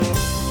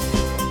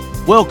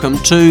Welcome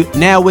to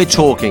Now We're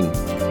Talking,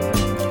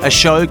 a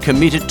show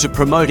committed to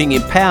promoting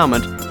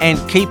empowerment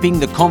and keeping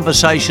the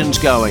conversations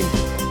going.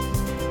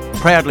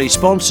 Proudly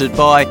sponsored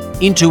by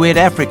Into Ed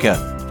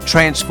Africa,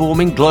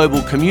 transforming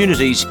global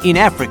communities in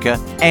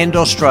Africa and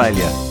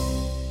Australia.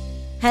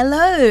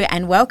 Hello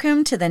and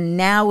welcome to the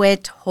Now We're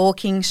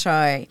Talking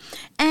show,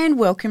 and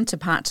welcome to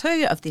part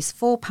 2 of this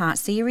 4-part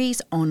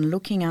series on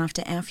looking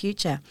after our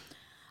future.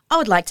 I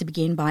would like to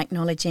begin by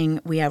acknowledging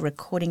we are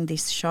recording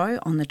this show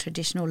on the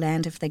traditional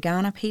land of the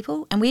Kaurna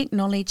people, and we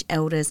acknowledge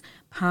elders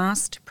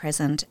past,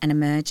 present and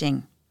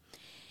emerging.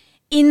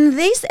 In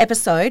this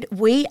episode,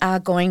 we are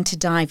going to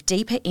dive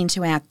deeper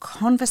into our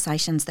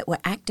conversations that were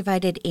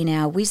activated in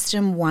our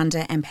Wisdom,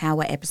 Wonder and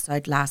Power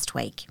episode last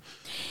week.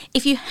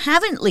 If you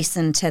haven't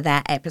listened to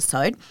that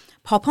episode,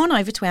 pop on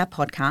over to our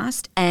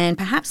podcast and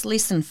perhaps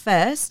listen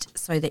first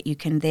so that you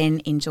can then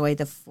enjoy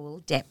the full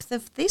depth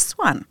of this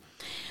one.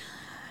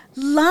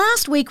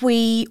 Last week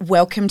we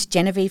welcomed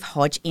Genevieve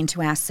Hodge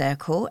into our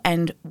circle,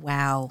 and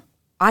wow,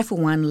 I for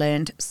one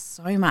learned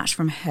so much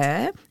from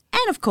her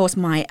and of course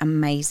my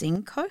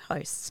amazing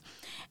co-hosts.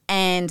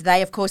 And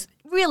they of course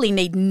really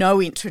need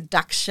no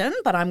introduction,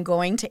 but I'm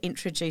going to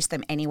introduce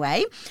them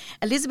anyway.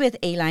 Elizabeth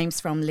Ellames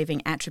from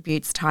Living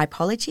Attributes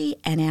Typology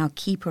and our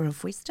Keeper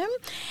of Wisdom,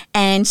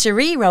 and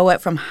Cherie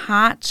Rowett from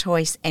Heart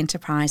Choice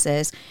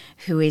Enterprises,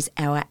 who is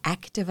our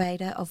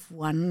Activator of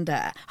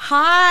Wonder.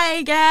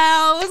 Hi,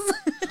 gals.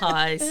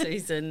 Hi,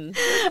 Susan.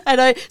 I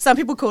know some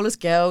people call us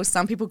girls,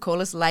 some people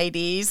call us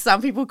ladies,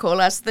 some people call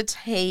us the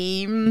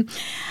team.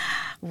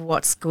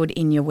 What's good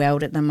in your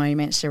world at the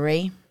moment,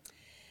 Cherie?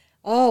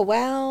 Oh,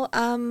 well,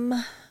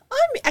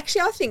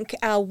 I think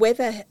our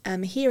weather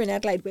here in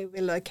Adelaide, where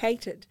we're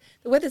located,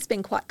 the weather's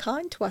been quite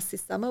kind to us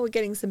this summer. We're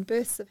getting some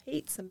bursts of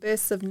heat, some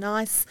bursts of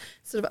nice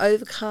sort of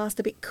overcast,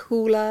 a bit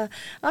cooler.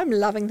 I'm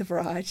loving the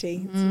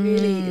variety.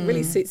 It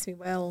really suits me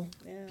well.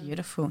 Yeah.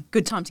 Beautiful.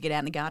 Good time to get out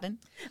in the garden.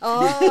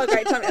 Oh,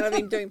 great time. And I've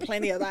been doing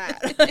plenty of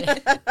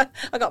that.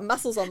 I've got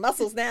muscles on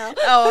muscles now.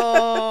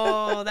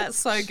 Oh, that's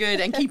so good.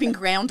 And keeping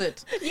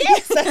grounded.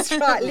 Yes, that's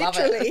right, Love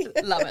literally.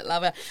 it. Love it,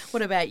 love it.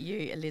 What about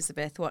you,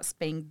 Elizabeth? What's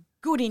been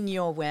good in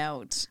your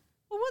world?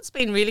 Well, what's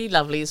been really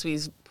lovely is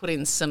we've put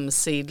in some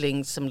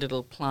seedlings, some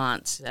little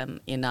plants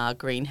in our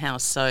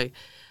greenhouse, so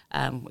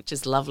which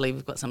is lovely.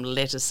 We've got some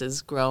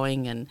lettuces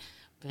growing and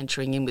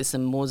venturing in with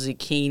some more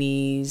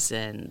zucchinis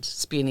and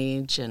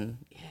spinach, and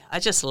I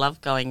just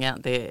love going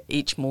out there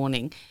each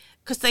morning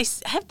because they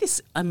have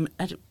this a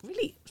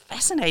really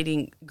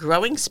fascinating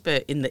growing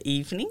spurt in the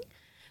evening.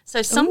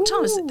 So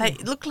sometimes they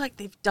look like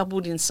they've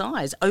doubled in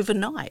size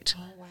overnight.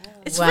 Oh, wow.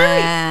 It's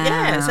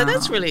so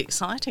that's really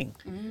exciting.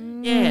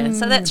 Yeah,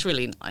 so that's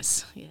really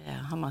nice.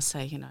 Yeah, I must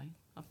say,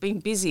 I've been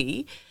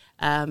busy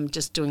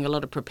just doing a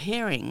lot of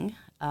preparing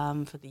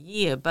for the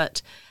year,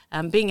 but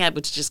being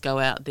able to just go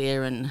out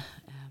there and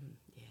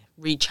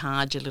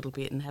recharge a little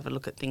bit and have a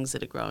look at things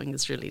that are growing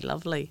is really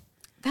lovely.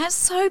 That's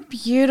so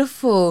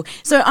beautiful.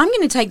 So I'm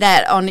going to take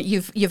that on.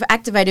 You've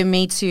activated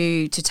me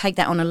to take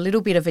that on a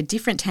little bit of a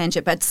different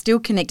tangent, but still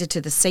connected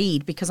to the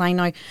seed, because I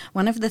know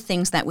one of the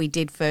things that we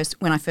did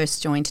first when I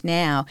first joined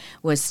Now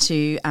was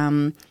to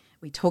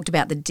we talked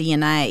about the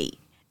DNA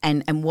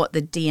and what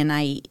the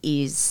DNA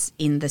is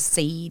in the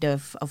seed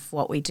of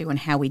what we do and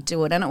how we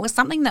do it. And it was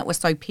something that was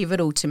so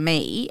pivotal to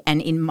me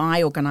and in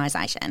my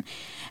organisation.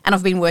 And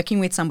I've been working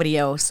with somebody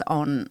else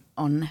on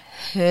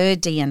her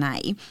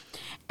DNA.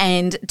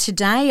 And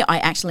today I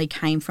actually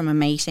came from a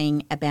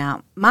meeting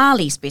about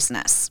Marley's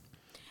business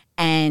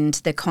and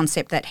the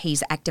concept that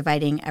he's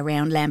activating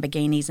around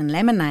Lamborghinis and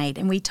lemonade.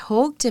 And we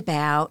talked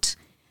about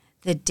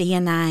the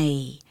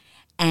DNA,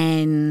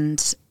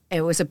 and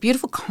it was a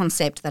beautiful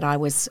concept that I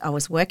was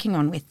working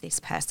on with this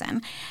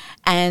person.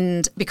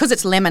 And because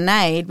it's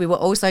lemonade, we were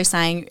also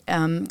saying,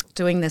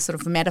 doing this sort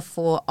of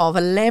metaphor of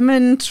a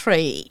lemon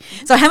tree.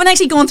 So I haven't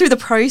actually gone through the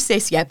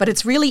process yet, but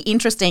it's really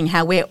interesting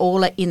how we're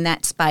all in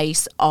that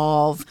space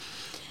of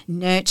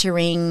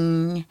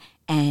nurturing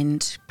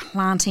and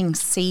planting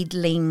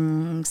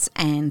seedlings,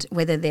 and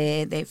whether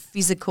they're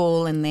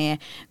physical and they're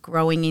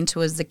growing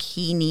into a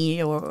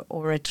zucchini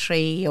or a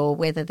tree, or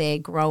whether they're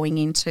growing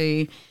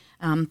into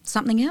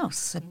something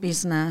else, a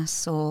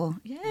business, or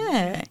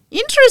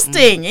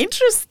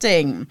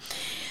interesting.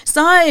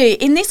 So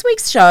in this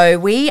week's show,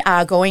 we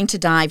are going to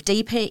dive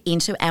deeper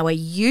into our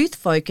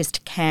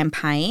youth-focused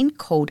campaign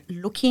called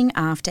Looking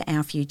After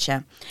Our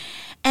Future.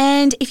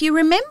 And if you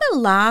remember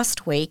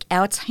last week,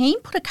 our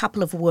team put a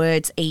couple of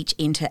words each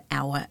into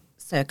our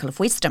circle of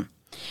wisdom.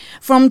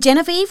 From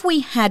Genevieve, we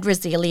had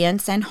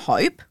resilience and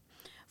hope.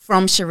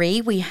 From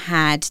Cherie, we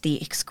had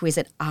the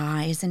exquisite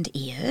eyes and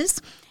ears.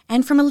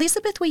 And from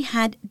Elizabeth, we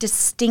had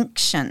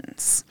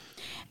distinctions.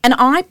 And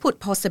I put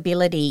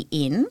possibility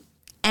in,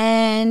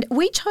 and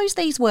we chose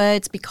these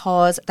words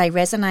because they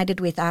resonated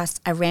with us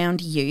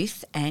around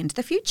youth and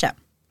the future.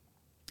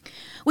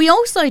 We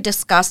also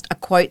discussed a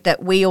quote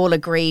that we all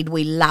agreed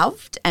we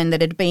loved and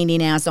that had been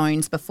in our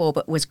zones before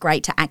but was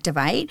great to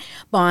activate,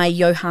 by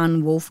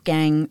Johann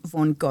Wolfgang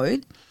von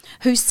Goethe,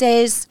 who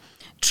says,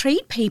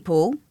 "Treat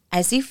people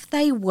as if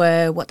they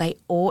were what they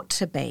ought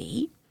to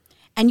be,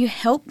 and you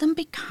help them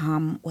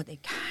become what they're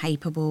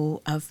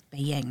capable of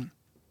being.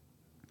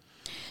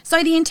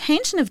 So the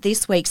intention of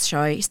this week's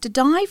show is to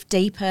dive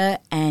deeper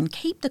and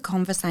keep the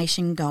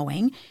conversation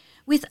going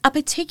with a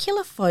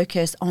particular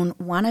focus on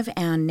one of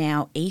our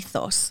now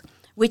ethos,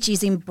 which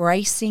is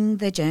embracing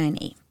the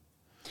journey.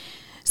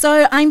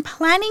 So I'm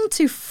planning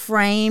to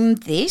frame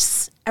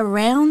this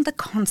around the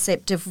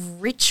concept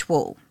of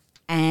ritual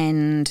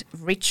and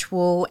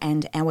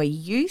our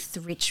youth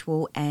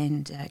ritual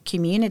and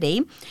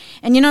community.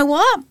 And you know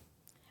what?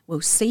 We'll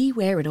see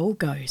where it all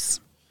goes.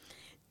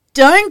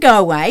 Don't go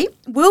away.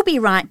 We'll be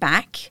right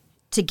back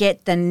to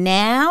get the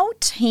Now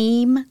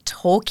team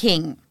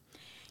talking.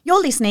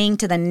 You're listening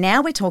to the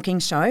Now We're Talking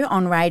show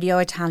on Radio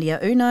Italia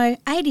Uno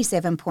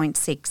 87.6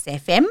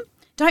 FM.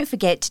 Don't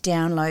forget to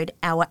download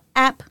our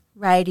app,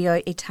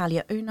 Radio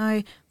Italia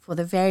Uno, for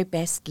the very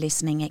best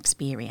listening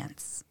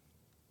experience.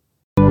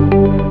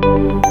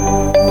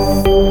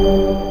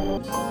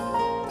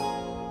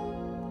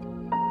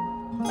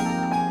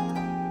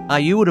 Are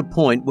you at a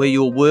point where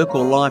your work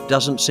or life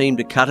doesn't seem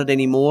to cut it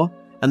anymore,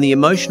 and the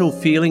emotional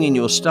feeling in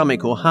your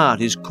stomach or heart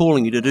is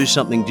calling you to do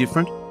something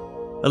different?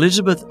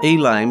 Elizabeth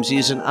Ellames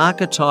is an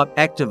archetype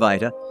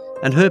activator,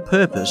 and her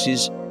purpose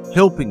is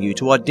helping you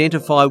to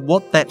identify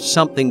what that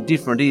something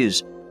different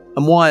is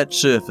and why it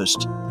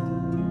surfaced.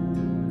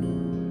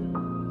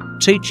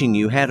 Teaching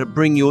you how to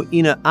bring your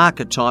inner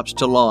archetypes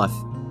to life,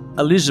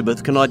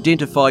 Elizabeth can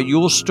identify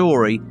your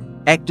story,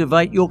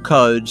 activate your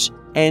codes,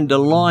 and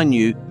align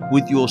you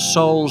with your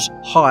soul's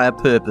higher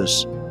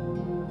purpose.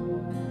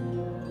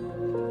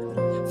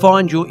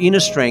 Find your inner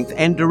strength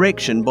and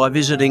direction by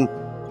visiting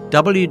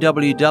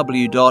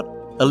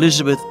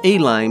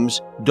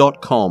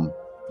www.elizabethellames.com.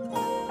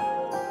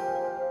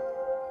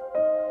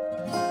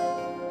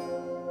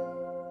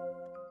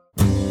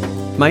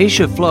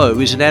 Maisha Flow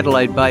is an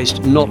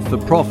Adelaide-based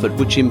not-for-profit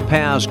which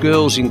empowers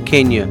girls in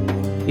Kenya.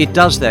 It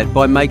does that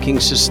by making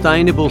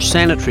sustainable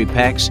sanitary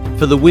packs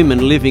for the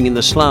women living in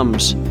the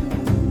slums.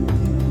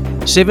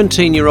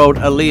 17-year-old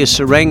Aliyah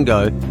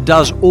Sarango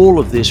does all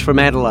of this from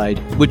Adelaide,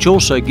 which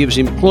also gives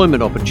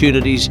employment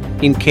opportunities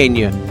in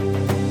Kenya.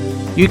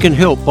 You can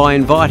help by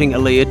inviting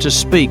Aliyah to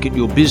speak at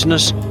your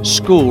business,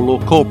 school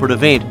or corporate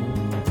event.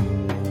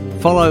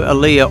 Follow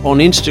Aliyah on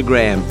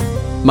Instagram,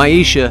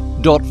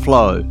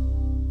 maisha.flow.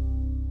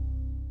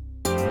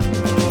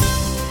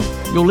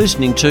 You're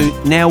listening to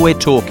Now We're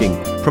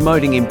Talking,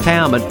 promoting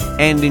empowerment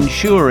and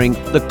ensuring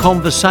the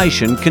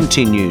conversation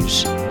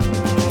continues.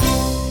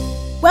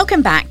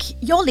 Welcome back.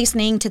 You're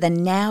listening to the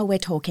Now We're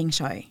Talking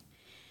show.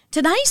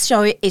 Today's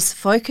show is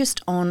focused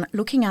on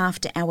looking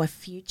after our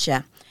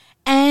future,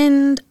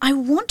 and I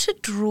want to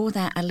draw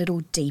that a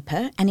little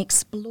deeper and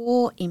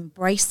explore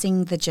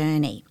embracing the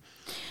journey.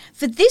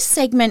 For this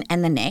segment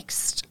and the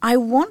next, I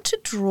want to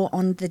draw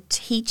on the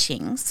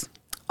teachings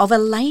of a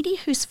lady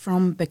who's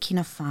from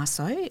Burkina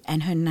Faso,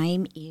 and her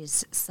name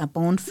is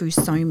Sabonfu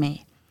Some.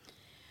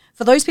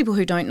 For those people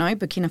who don't know,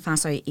 Burkina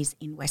Faso is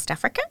in West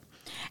Africa,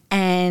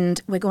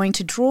 and we're going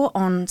to draw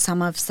on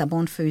some of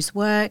Sabonfu's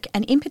work,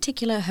 and in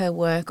particular her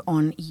work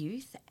on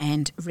youth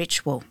and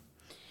ritual.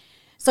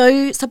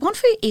 So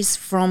Sabonfu is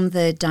from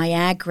the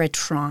Diagra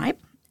tribe,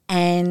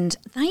 and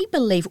they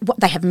believe,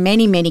 they have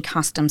many, many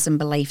customs and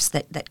beliefs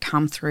that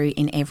come through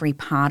in every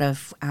part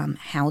of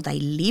how they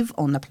live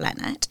on the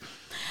planet.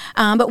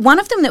 But one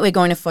of them that we're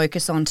going to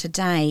focus on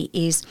today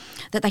is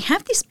that they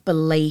have this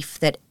belief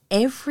that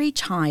every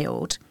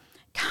child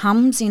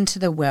comes into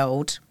the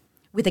world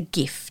with a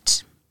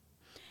gift,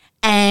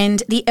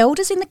 and the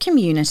elders in the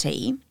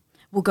community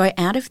will go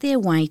out of their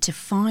way to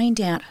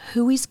find out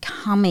who is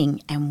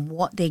coming and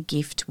what their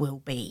gift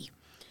will be.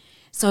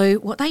 So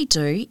what they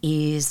do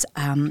is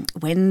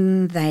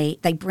when they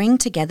bring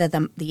together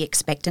the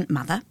expectant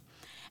mother,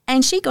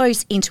 and she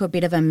goes into a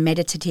bit of a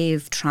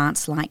meditative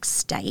trance-like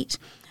state.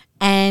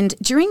 And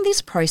during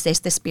this process,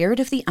 the spirit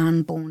of the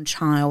unborn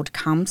child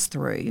comes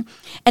through,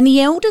 and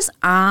the elders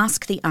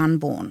ask the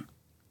unborn,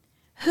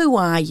 "Who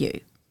are you?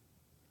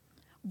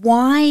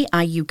 Why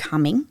are you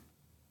coming?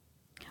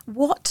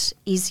 What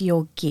is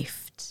your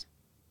gift?"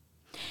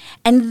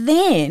 And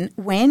then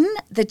when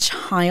the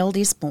child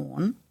is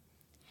born,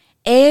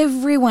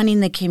 everyone in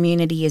the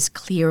community is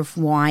clear of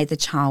why the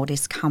child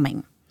is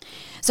coming.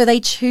 So they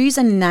choose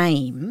a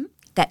name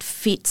that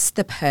fits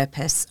the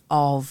purpose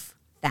of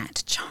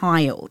that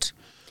child.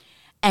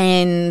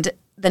 And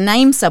the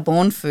name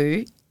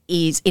Sabonfu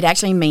it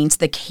actually means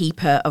the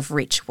keeper of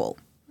ritual.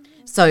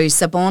 So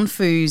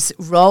Sabonfu's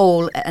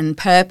role and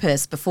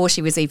purpose before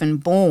she was even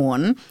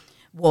born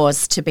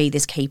was to be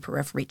this keeper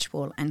of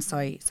ritual, and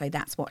so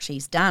that's what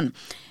she's done.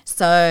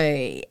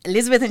 So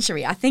Elizabeth and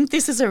Cherie, I think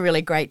this is a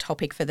really great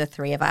topic for the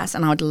three of us,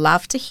 and I'd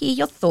love to hear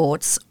your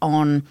thoughts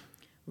on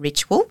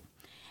ritual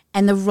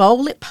and the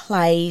role it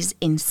plays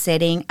in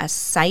setting a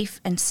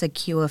safe and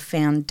secure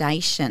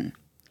foundation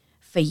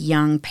for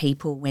young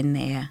people when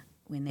they're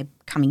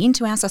coming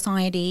into our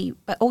society,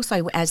 but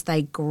also as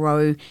they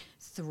grow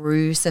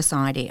through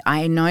society.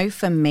 I know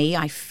for me,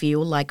 I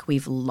feel like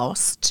we've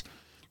lost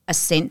a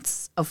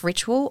sense of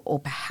ritual, or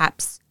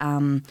perhaps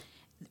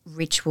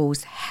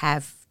rituals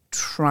have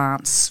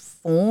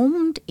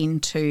transformed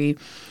into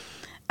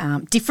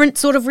different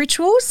sort of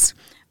rituals.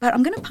 But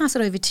I'm going to pass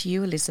it over to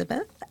you,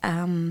 Elizabeth,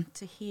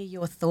 to hear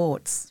your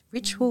thoughts.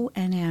 Ritual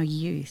and our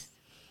youth.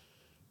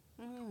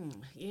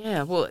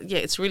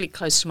 It's really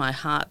close to my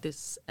heart,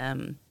 this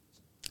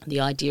the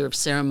idea of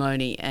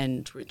ceremony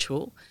and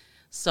ritual.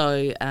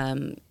 So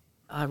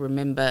I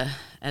remember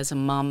as a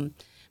mum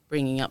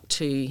bringing up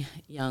 2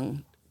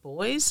 young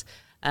boys,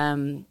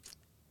 and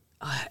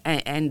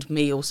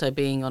me also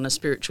being on a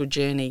spiritual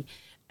journey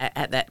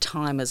at that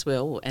time as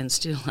well, and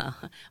still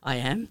I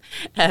am,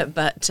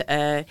 but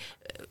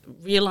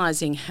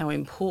realising how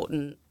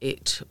important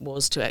it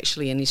was to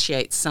actually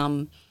initiate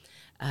some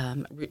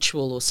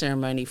ritual or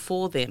ceremony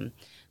for them.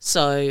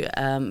 So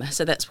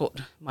that's what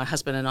my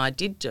husband and I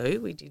did do.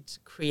 We did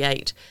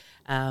create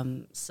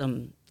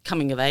some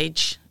coming of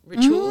age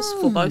rituals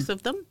for both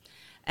of them,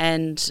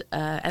 and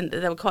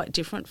they were quite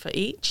different for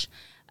each.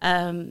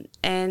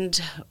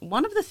 And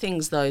one of the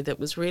things, though, that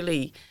was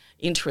really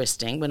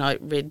interesting when I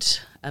read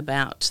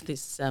about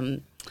this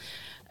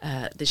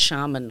this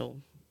shaman or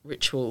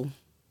ritual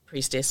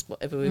priestess,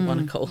 whatever we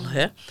want to call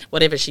her,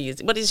 whatever she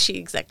is. What is she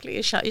exactly?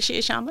 Is she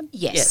a shaman?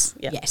 Yes.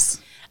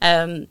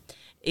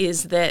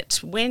 Is that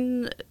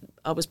when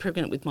I was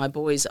pregnant with my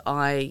boys,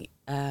 I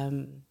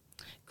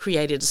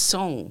created a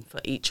song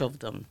for each of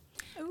them.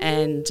 Ooh.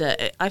 And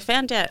I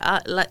found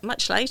out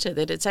much later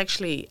that it's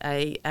actually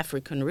a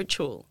African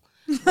ritual.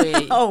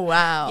 Where, oh,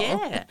 wow.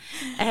 Yeah.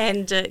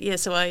 And,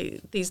 so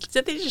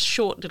they're just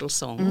short little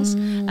songs,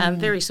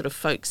 very sort of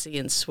folksy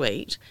and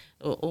sweet,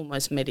 or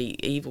almost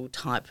medieval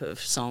type of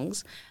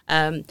songs.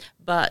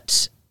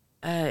 But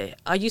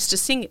I used to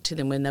sing it to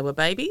them when they were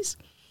babies.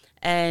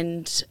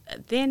 And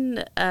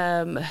then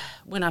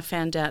when I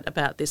found out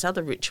about this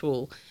other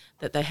ritual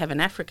that they have in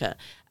Africa,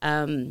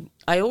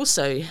 I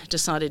also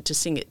decided to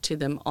sing it to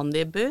them on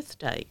their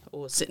birthday,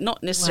 or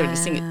not necessarily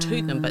sing it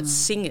to them, but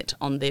sing it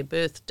on their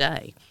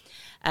birthday.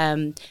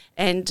 And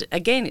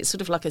again, it's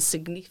sort of like a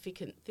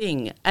significant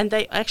thing. And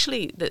they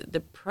actually,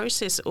 the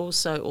process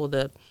also, or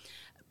the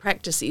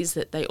practice is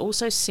that they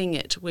also sing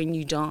it when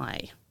you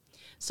die.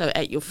 So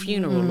at your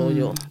funeral or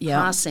your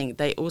passing,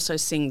 they also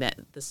sing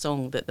the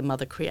song that the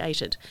mother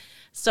created.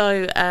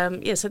 So,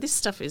 so this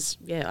stuff is,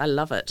 I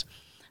love it.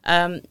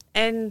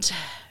 And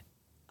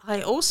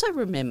I also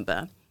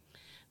remember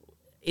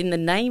in the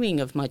naming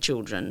of my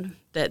children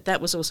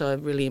that was also a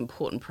really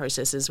important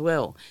process as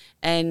well.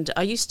 And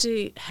I used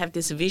to have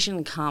this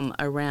vision come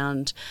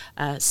around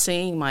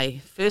seeing my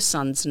first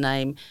son's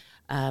name,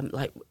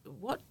 like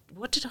what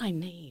did I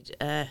need?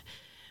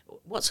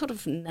 What sort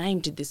of name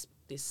did this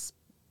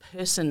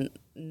person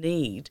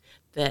need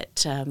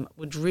that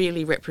would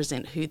really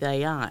represent who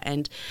they are?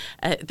 And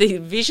the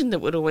vision that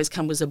would always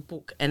come was a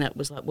book, and it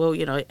was like, well,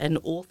 an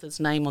author's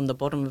name on the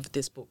bottom of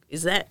this book.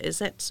 Is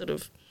that sort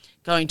of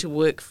going to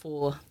work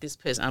for this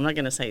person? I'm not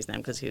going to say his name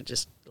because he'll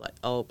just like,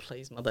 oh,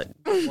 please, mother,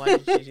 why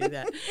did you do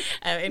that?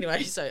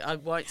 Anyway, so I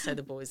won't say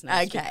the boy's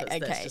name. Okay.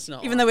 That's just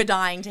not even though we're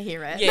dying to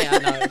hear it. Yeah, I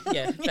know.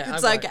 Yeah,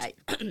 it's okay.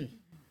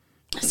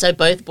 So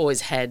both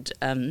boys had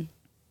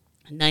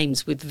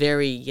names with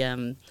very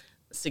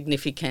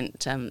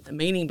significant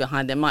meaning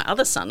behind them. My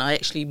other son, I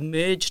actually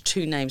merged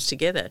 2 names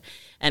together,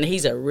 and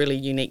he's a really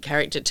unique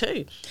character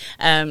too.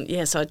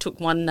 So I took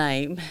one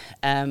name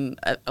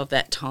of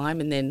that time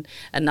and then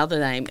another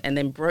name, and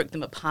then broke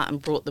them apart and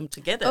brought them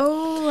together.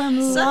 Oh, I'm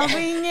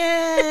loving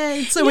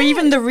it. So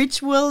even the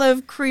ritual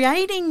of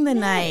creating the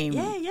name.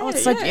 Yeah. Oh,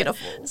 it's so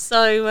beautiful.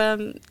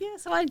 So,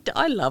 so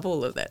I love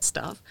all of that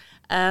stuff.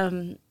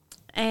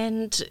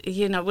 And,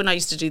 when I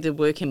used to do the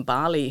work in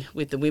Bali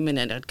with the women,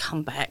 and I'd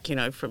come back,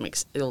 from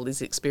all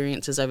these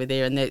experiences over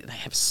there, and they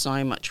have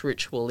so much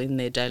ritual in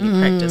their daily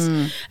practice.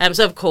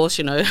 So, of course,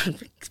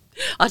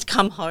 I'd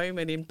come home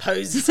and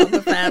impose this on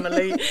the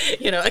family.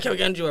 Okay, we're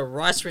going to do a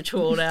rice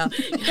ritual now.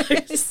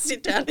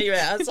 Sit down here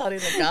outside in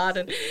the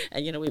garden,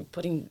 and we're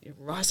putting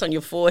rice on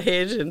your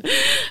forehead,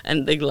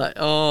 and they're like,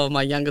 oh,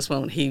 my youngest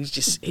one,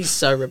 he's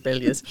so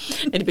rebellious,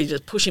 and he'd be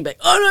just pushing back.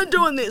 I'm not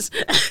doing this.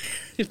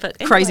 But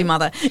anyway. Crazy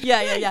mother.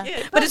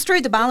 Yeah. But it's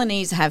true, the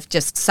Balinese have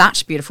just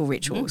such beautiful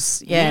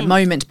rituals.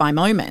 Moment by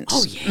moment.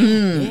 Oh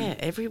yeah,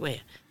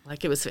 everywhere.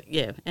 Like it was,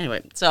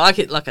 anyway, so I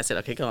could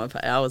go on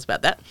for hours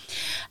about that.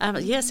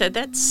 So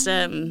that's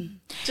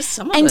just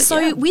some of it. And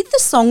so with the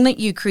song that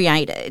you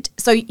created,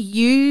 so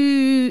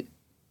you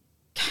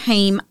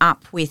came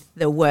up with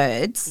the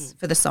words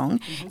for the song,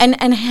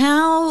 and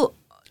how...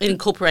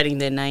 Incorporating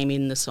their name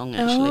in the song,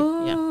 actually.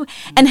 Oh,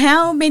 and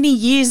how many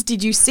years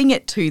did you sing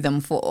it to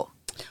them for?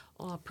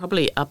 Oh,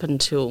 probably up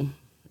until,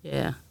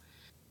 in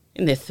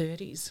their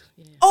 30s.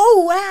 Yeah.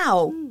 Oh,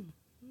 wow.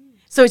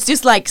 So it's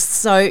just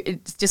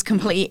it's just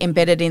completely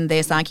embedded in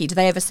their psyche. Do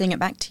they ever sing it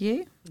back to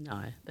you?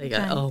 No, they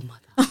go, oh, mother.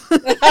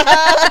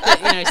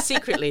 But,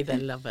 secretly they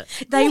love it.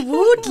 They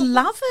would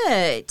love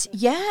it.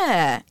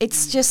 Yeah.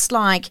 It's just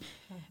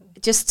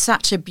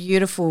such a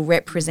beautiful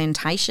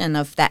representation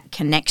of that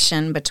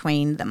connection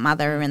between the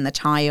mother and the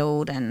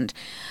child. And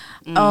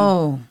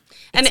Oh,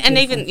 And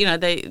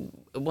even,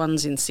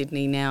 one's in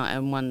Sydney now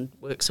and one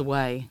works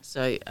away.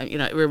 So,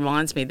 it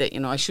reminds me that,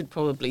 I should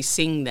probably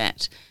sing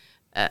that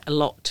a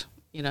lot,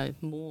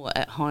 more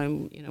at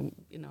home,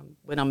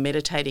 when I'm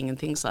meditating and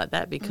things like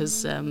that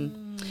because,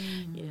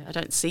 I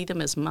don't see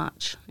them as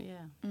much. Yeah.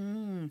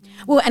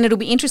 Well, and it'll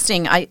be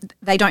interesting.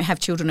 They don't have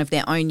children of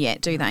their own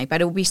yet, do they?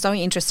 But it'll be so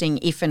interesting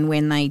if and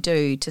when they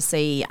do to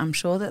see. I'm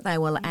sure that they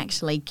will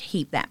actually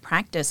keep that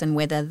practice and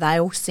whether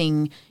they'll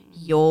sing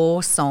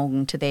your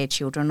song to their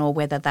children or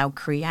whether they'll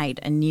create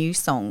a new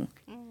song.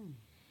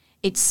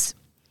 It's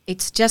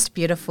just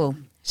beautiful.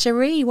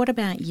 Cherie, what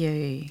about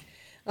you?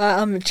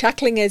 I'm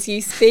chuckling as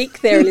you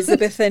speak there,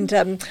 Elizabeth, and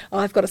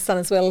I've got a son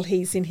as well.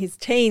 He's in his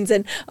teens,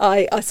 and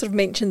I sort of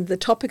mentioned the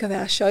topic of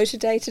our show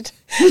today,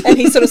 and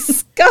he sort of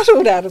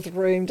scuttled out of the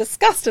room,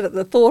 disgusted at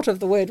the thought of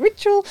the word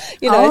ritual.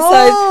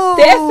 So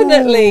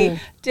definitely,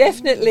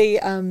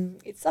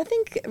 I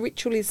think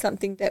ritual is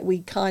something that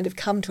we kind of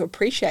come to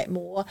appreciate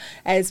more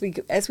as we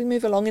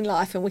move along in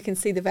life, and we can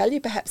see the value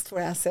perhaps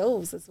for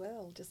ourselves as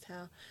well, just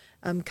how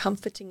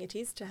comforting it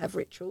is to have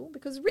ritual,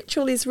 because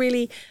ritual is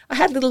really, I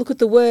had a little look at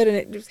the word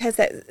and it has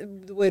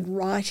the word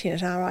rite in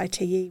it,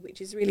 R-I-T-E,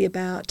 which is really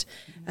about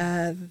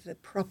the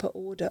proper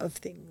order of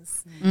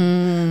things.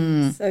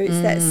 So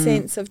it's that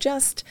sense of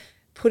just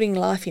putting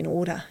life in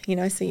order,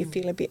 so you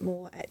feel a bit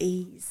more at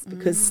ease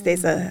because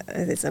there's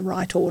a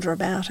right order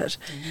about it.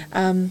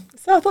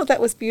 So I thought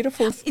that was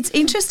beautiful. It's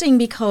interesting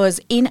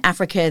because in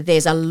Africa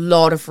there's a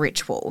lot of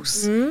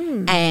rituals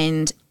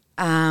and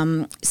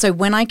so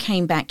when I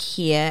came back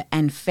here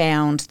and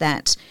found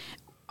that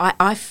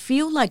I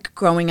feel like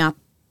growing up,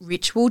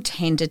 ritual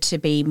tended to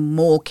be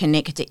more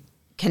connected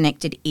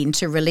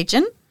into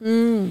religion.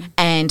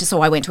 And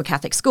so I went to a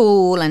Catholic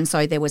school and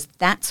so there was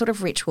that sort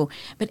of ritual.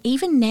 But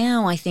even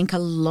now I think a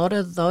lot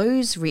of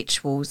those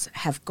rituals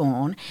have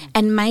gone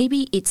and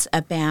maybe it's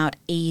about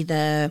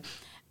either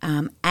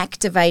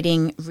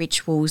activating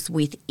rituals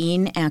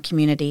within our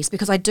communities,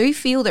 because I do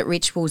feel that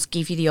rituals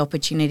give you the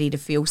opportunity to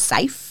feel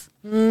safe.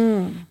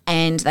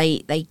 And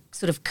they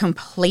sort of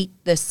complete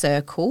the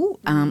circle,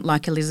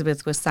 like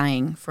Elizabeth was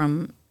saying,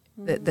 from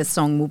the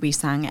song will be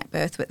sung at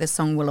birth, but the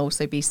song will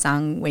also be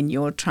sung when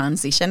you're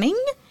transitioning.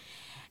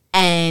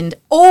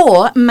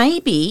 Or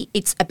maybe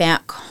it's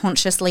about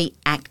consciously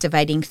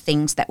activating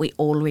things that we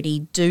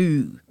already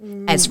do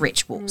as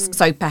rituals.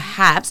 So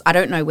perhaps, I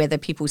don't know whether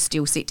people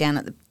still sit down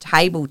at the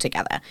table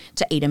together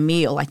to eat a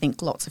meal. I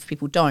think lots of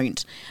people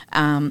don't.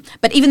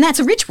 But even that's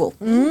a ritual.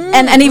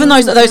 And even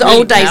those really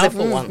old days.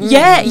 One.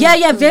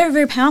 Yeah, very,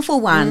 very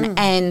powerful one.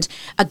 And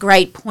a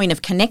great point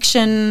of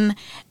connection.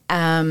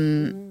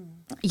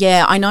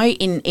 Yeah, I know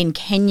in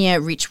Kenya,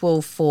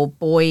 ritual for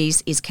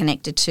boys is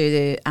connected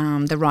to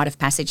the rite of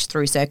passage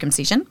through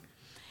circumcision,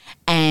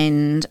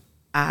 and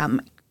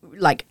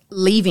like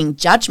leaving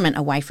judgment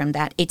away from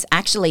that. It's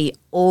actually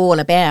all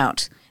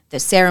about the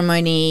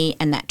ceremony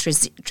and that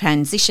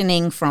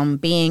transitioning from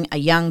being a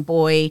young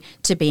boy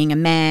to being a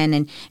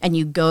man, and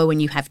you go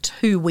and you have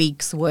 2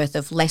 weeks worth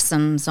of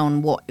lessons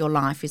on what your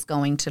life is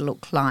going to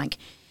look like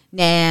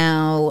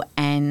now.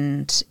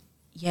 And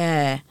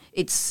yeah,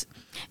 it's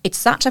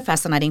such a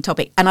fascinating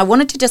topic. And I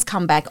wanted to just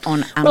come back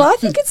on... well, I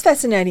think it's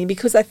fascinating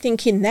because I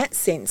think in that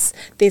sense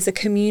there's a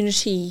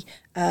community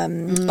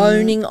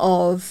owning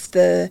of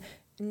the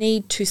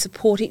need to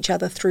support each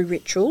other through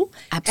ritual.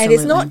 Absolutely.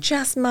 And it's not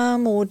just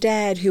mum or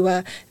dad who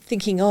are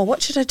thinking, oh,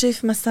 what should I do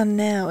for my son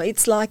now?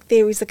 It's like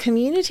there is a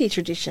community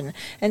tradition.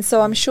 And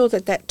so I'm sure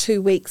that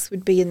 2 weeks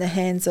would be in the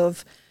hands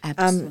of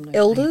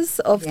elders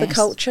of the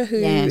culture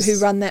who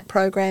run that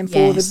program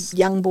for the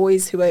young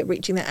boys who are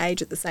reaching that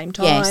age at the same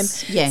time.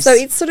 Yes. So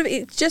it's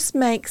it just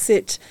makes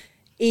it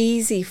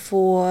easy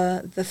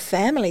for the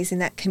families in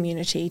that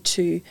community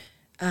to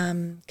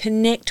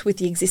connect with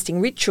the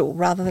existing ritual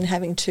rather than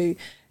having to,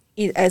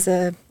 as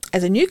a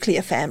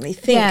nuclear family,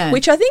 think,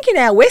 which I think in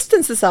our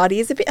Western society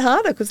is a bit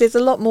harder because there's a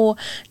lot more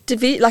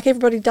like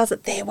everybody does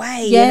it their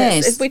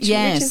way. Which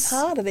is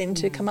harder then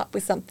to come up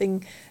with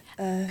something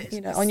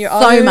on your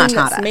own, so much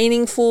that's harder,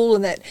 meaningful,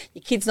 and that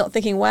your kid's not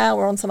thinking, wow,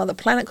 we're on some other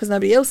planet because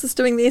nobody else is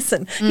doing this.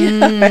 And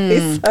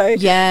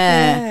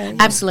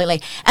absolutely.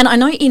 And I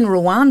know in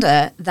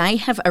Rwanda they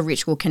have a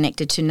ritual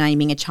connected to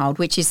naming a child,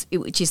 which is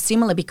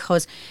similar,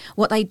 because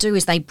what they do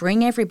is they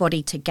bring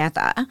everybody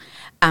together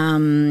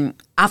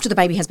after the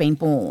baby has been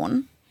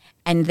born,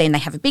 and then they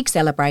have a big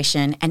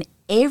celebration and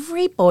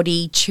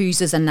everybody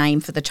chooses a name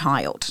for the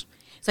child.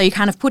 So you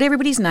kind of put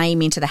everybody's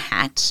name into the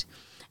hat,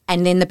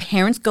 and then the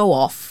parents go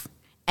off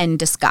and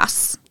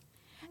discuss,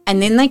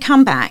 and then they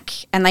come back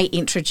and they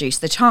introduce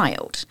the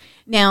child.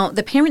 Now,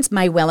 the parents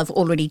may well have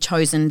already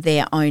chosen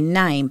their own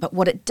name, but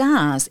what it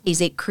does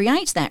is it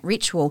creates that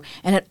ritual,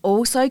 and it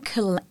also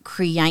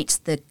creates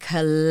the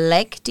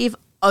collective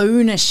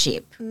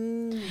ownership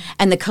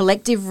and the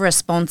collective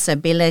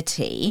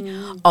responsibility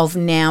of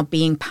now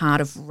being part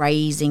of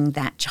raising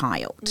that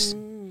child.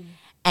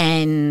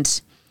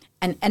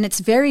 And it's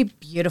very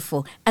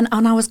beautiful. And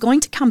I was going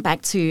to come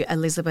back to,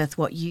 Elizabeth,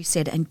 what you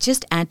said, and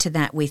just add to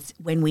that with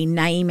when we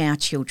name our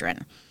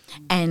children.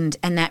 and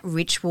that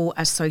ritual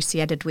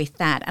associated with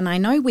that. And I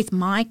know with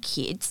my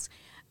kids,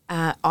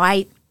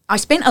 I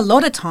spent a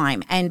lot of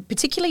time, and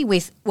particularly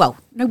with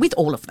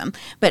all of them,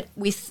 but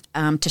with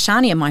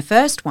Tashania, my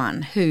first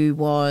one, who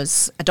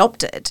was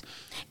adopted,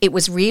 it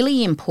was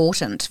really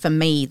important for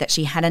me that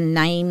she had a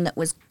name that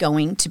was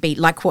going to be,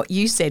 like what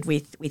you said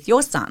with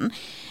your son,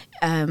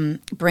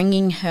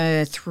 bringing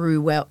her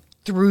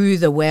through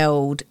the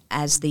world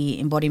as the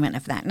embodiment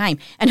of that name.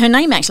 And her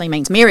name actually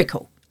means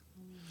miracle.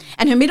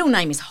 And her middle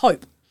name is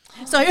Hope.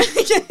 So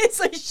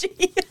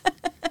she...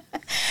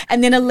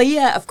 And then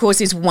Aaliyah, of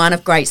course, is one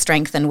of great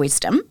strength and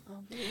wisdom.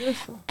 Oh,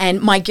 beautiful.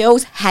 And my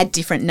girls had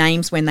different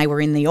names when they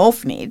were in the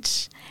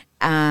orphanage.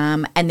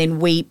 And then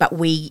we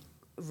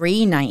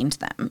renamed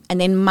them. And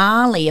then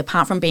Marley,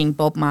 apart from being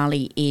Bob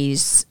Marley,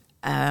 is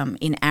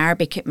in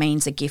Arabic it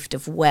means a gift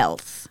of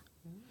wealth.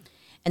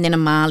 And then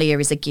Amalia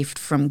is a gift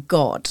from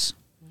God.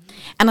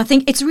 And I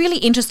think it's really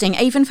interesting,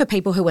 even for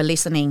people who are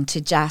listening,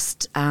 to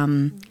just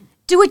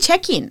do a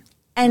check-in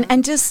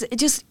and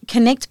just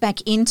connect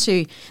back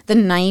into the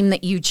name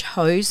that you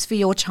chose for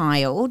your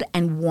child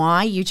and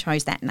why you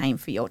chose that name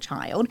for your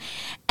child.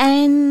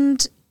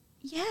 And,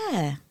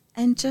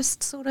 and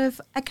just sort of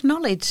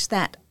acknowledge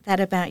that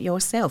about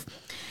yourself.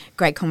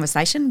 Great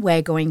conversation.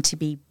 We're going to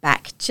be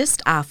back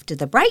just after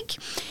the break.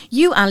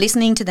 You are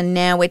listening to the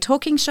Now We're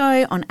Talking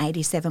show on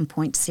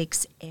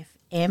 87.6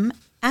 FM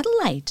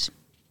Adelaide.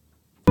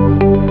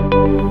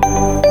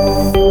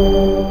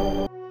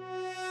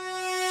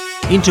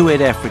 Into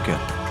Ed Africa,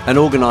 an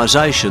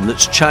organisation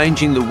that's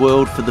changing the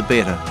world for the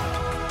better,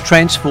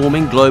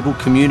 transforming global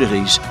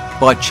communities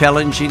by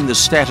challenging the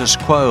status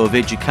quo of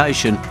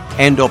education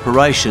and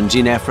operations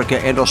in Africa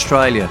and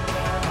Australia.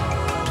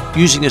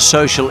 Using a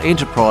social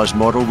enterprise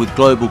model with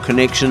global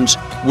connections,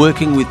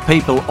 working with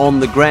people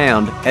on the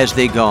ground as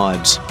their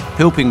guides,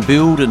 helping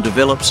build and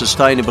develop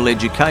sustainable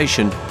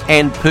education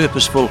and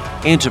purposeful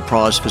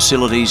enterprise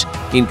facilities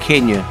in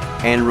Kenya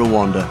and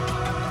Rwanda.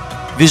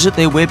 Visit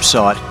their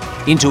website,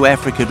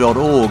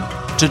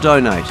 intoafrica.org, to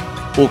donate,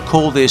 or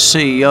call their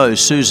CEO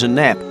Susan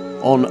Knapp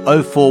on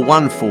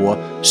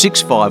 0414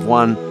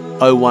 651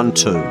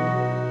 012.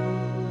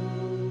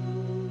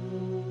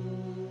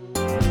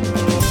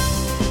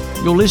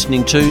 You're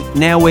listening to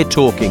Now We're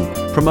Talking,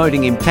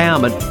 promoting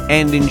empowerment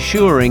and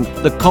ensuring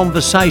the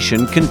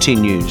conversation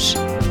continues.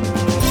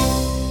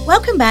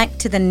 Welcome back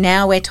to the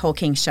Now We're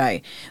Talking show.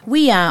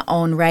 We are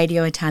on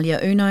Radio Italia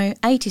Uno,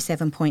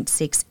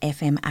 87.6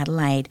 FM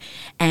Adelaide,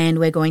 and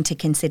we're going to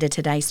consider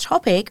today's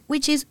topic,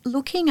 which is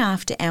looking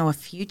after our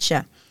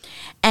future.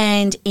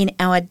 And in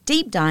our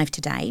deep dive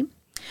today,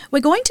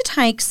 we're going to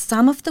take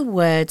some of the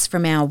words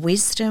from our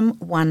Wisdom,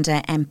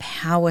 Wonder and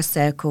Power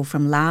Circle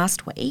from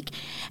last week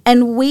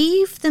and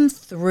weave them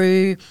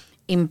through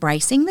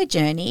embracing the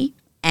journey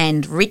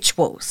and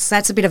rituals.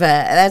 That's a bit of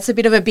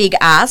a big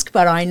ask,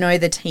 but I know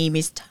the team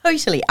is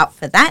totally up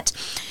for that.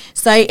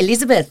 So,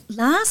 Elizabeth,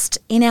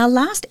 in our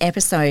last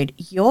episode,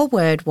 your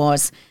word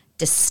was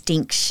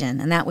distinction,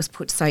 and that was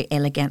put so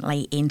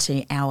elegantly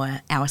into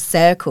our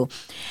circle.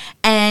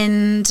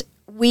 And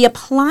we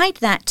applied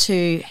that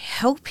to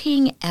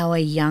helping our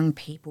young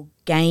people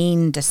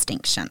gain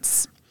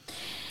distinctions.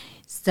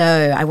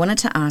 So I wanted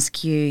to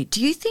ask you,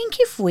 do you think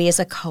if we as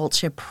a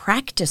culture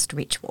practiced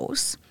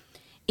rituals,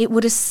 it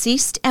would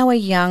assist our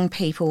young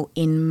people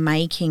in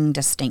making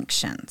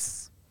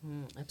distinctions?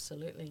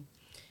 Absolutely.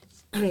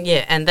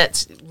 Yeah, and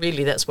that's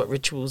what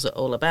rituals are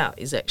all about,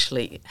 is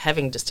actually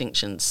having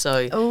distinctions.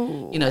 So,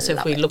 so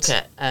if we look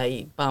at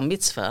a bar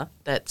mitzvah,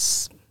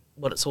 that's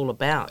what it's all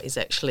about, is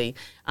actually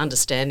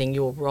understanding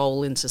your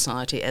role in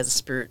society as a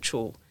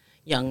spiritual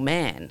young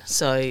man.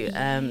 So,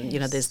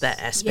 there's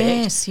that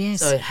aspect. Yes.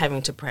 So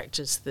having to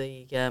practice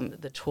the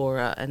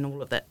Torah and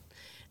all of that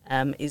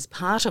is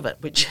part of it,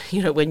 which,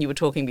 when you were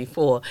talking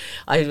before,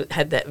 I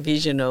had that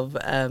vision of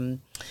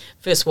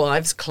First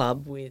Wives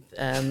Club with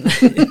Bette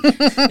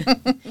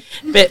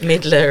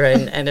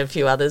Midler and a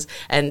few others.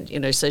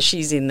 And, so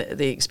she's in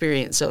the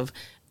experience of,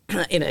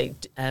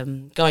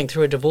 going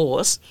through a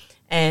divorce,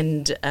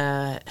 and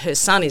her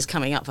son is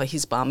coming up for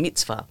his bar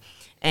mitzvah.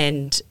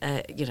 And,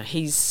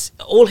 he's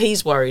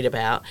worried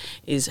about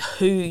is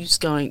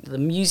the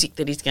music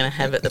that he's going to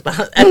have at the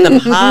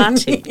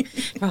party,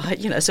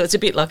 right? So it's a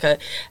bit like a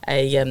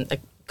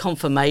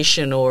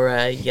confirmation or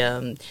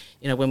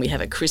when we have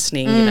a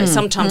christening,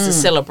 sometimes the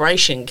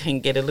celebration can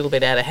get a little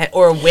bit out of hand,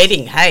 or a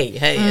wedding.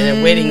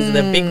 A wedding's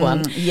the big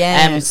one.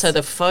 Yes. So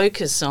the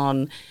focus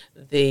on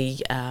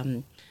the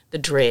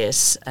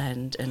dress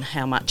and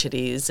how much it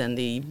is, and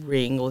the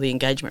ring or the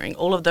engagement ring,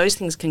 all of those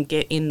things can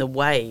get in the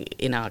way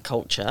in our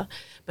culture.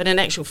 But in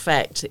actual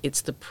fact,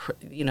 it's the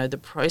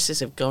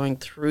process of going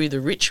through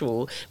the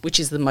ritual which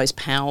is the most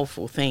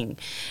powerful thing.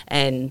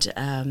 And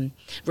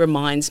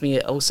reminds me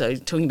also,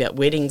 talking about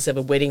weddings, of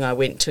a wedding I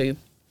went to.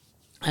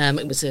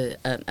 It was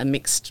a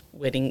mixed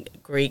wedding,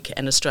 Greek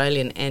and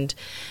Australian, and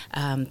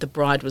the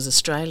bride was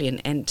Australian.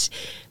 And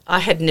I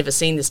had never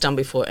seen this done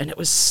before, and it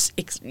was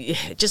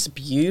just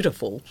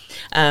beautiful,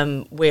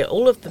 where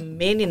all of the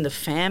men in the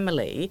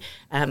family,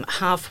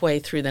 halfway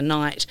through the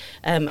night,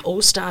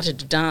 all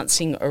started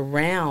dancing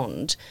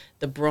around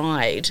the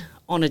bride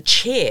on a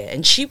chair,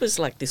 and she was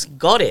like this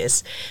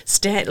goddess,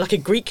 like a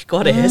Greek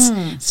goddess,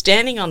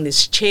 standing on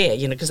this chair,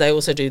 because they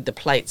also do the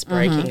plates,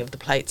 breaking of the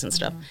plates and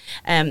stuff.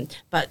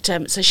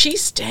 So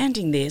she's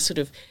standing there sort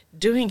of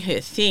doing her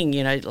thing,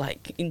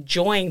 like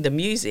enjoying the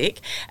music,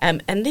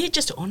 and they're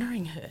just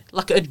honouring her,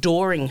 like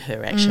adoring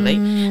her actually,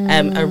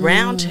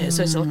 around her.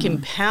 So it's like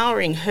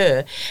empowering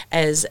her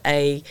as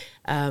a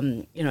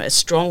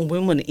strong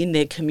woman in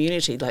their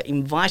community, like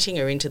inviting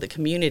her into the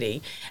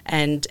community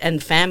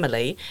and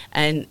family,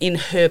 and in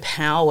her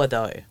power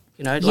though.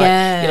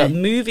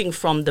 Moving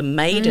from the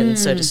maiden,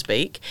 so to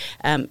speak,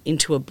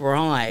 into a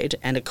bride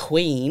and a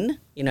queen.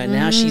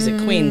 Now she's a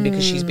queen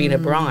because she's been a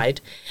bride.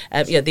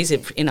 These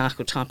are in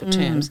archetypal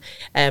terms,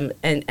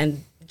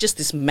 and just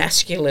this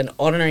masculine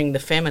honouring the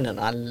feminine.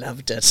 I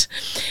loved it.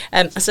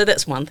 So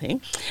that's one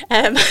thing.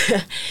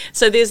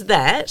 So there's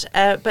that,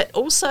 but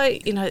also,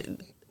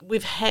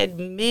 we've had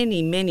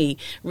many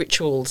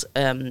rituals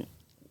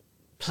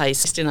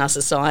placed in our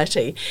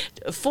society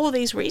for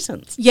these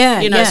reasons.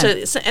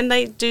 So and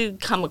they do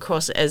come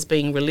across as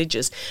being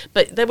religious,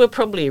 but they were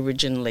probably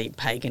originally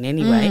pagan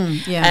anyway.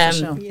 For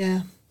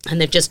sure. And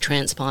they've just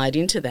transpired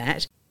into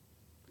that.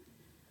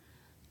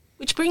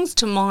 Which brings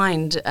to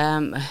mind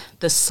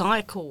the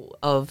cycle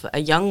of a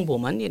young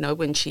woman,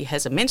 when she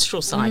has a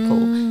menstrual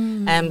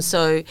cycle.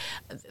 So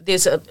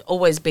there's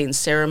always been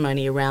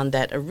ceremony around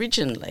that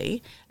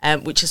originally,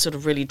 which has sort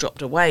of really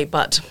dropped away.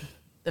 But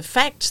the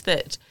fact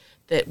that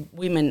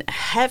women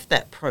have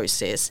that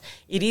process,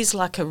 it is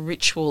like a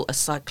ritual, a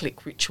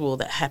cyclic ritual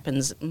that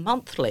happens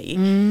monthly.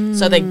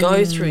 So they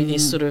go through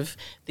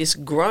this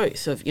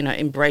growth of,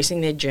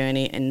 embracing their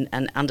journey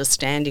and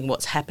understanding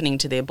what's happening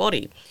to their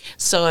body.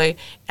 So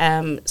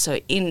in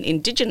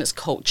Indigenous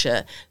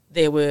culture,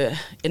 there were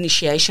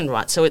initiation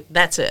rites. So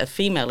that's a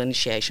female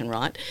initiation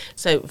rite.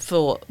 So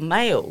for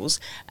males,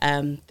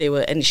 there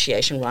were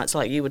initiation rites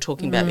like you were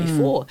talking about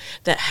before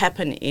that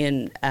happen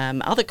in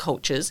other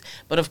cultures.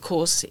 But of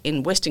course,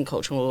 in Western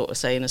culture, or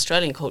say in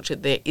Australian culture,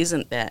 there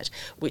isn't that,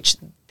 which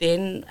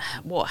then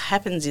what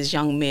happens is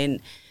young men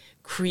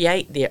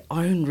create their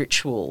own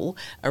ritual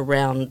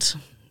around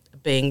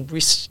being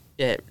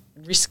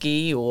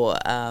risky or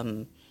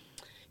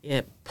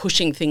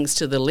pushing things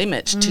to the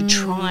limit to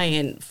try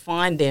and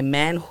find their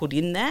manhood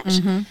in that.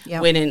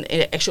 When in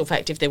actual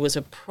fact, if there was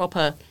a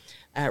proper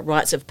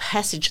rites of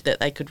passage that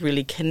they could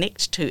really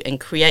connect to and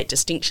create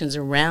distinctions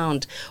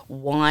around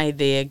why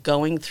they're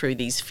going through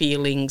these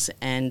feelings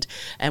and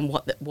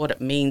what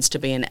it means to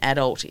be an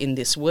adult in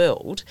this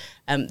world,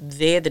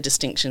 they're the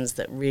distinctions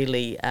that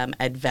really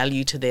add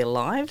value to their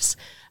lives.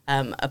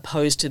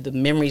 Opposed to the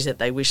memories that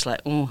they wish,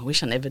 like, I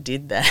wish I never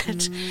did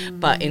that.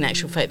 But in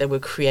actual fact, they were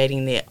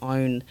creating their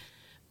own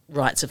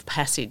rites of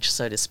passage,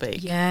 so to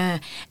speak. Yeah.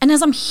 And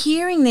as I'm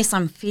hearing this,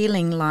 I'm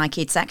feeling like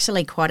it's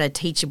actually quite a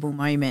teachable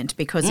moment,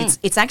 because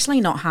it's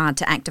actually not hard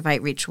to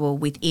activate ritual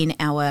within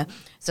our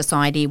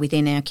society,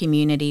 within our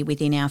community,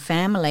 within our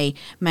family.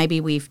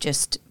 Maybe we've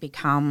just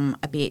become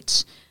a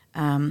bit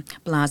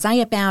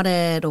blasé about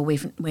it, or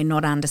we're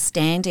not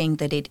understanding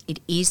that it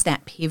is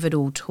that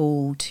pivotal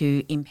tool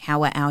to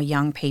empower our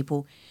young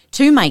people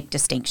to make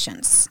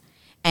distinctions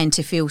and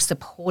to feel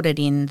supported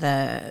in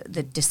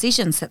the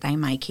decisions that they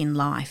make in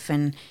life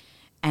and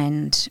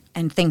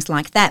things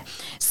like that.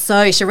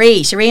 So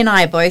Cherie and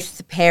I are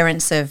both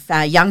parents of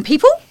young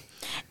people,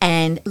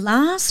 and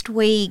last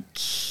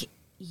week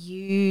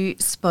you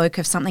spoke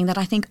of something that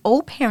I think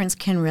all parents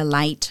can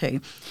relate to,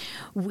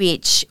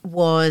 which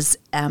was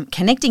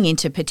connecting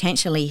into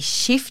potentially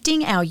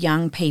shifting our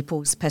young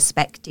people's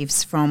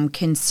perspectives from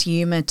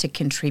consumer to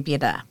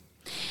contributor.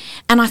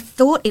 And I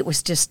thought it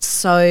was just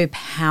so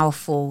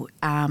powerful,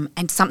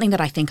 and something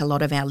that I think a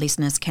lot of our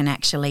listeners can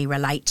actually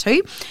relate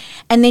to.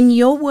 And then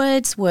your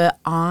words were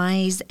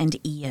eyes and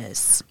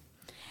ears.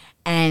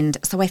 And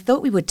so I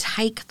thought we would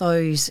take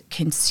those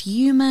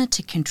consumer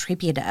to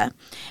contributor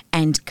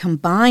and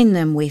combine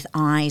them with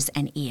eyes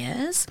and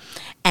ears.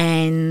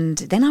 And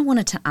then I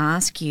wanted to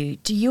ask you,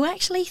 do you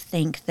actually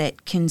think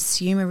that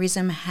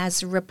consumerism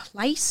has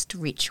replaced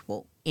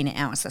ritual in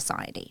our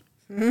society?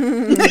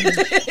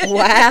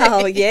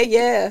 Wow,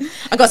 yeah.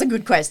 I got some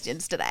good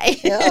questions today.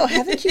 Oh,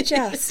 haven't you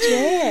just?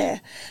 Yeah.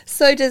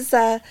 So does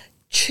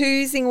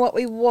choosing what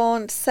we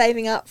want,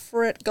 saving up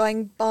for it,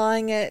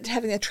 buying it,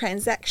 having a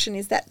transaction,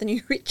 is that the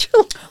new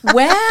ritual?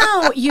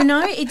 Wow,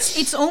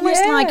 it's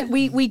almost like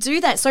we do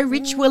that so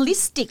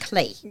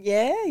ritualistically.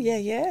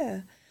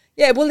 Yeah.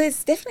 Yeah, well,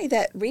 there's definitely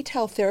that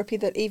retail therapy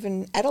that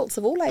even adults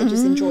of all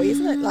ages enjoy,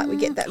 isn't it? Like we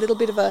get that little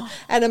bit of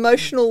an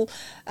emotional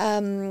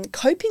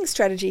coping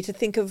strategy to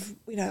think of,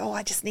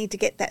 I just need to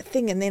get that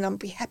thing and then I'll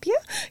be happier,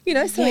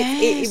 So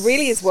it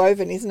really is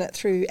woven, isn't it,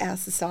 through our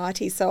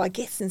society. So I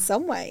guess in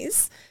some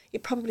ways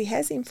it probably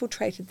has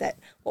infiltrated that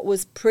what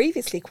was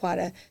previously quite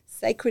a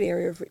sacred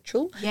area of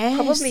ritual. Yes.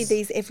 Probably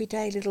these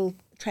everyday little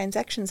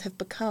transactions have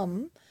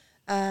become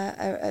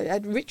a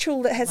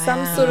ritual that has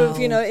some sort of,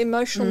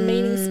 emotional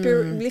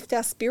meaning, lift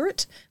our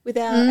spirit with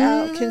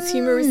our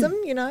consumerism,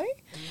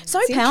 So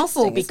It's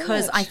powerful, interesting, isn't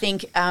because it? I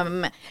think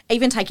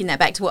even taking that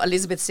back to what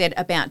Elizabeth said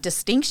about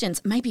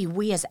distinctions, maybe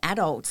we as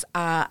adults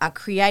are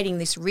creating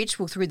this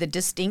ritual through the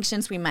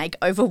distinctions we make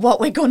over what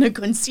we're going to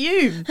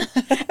consume.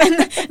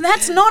 And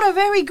that's not a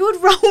very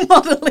good role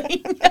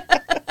modelling.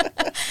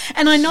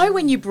 And I know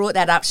when you brought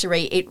that up,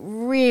 Cherie, it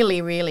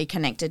really, really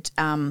connected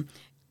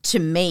to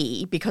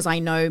me, because I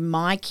know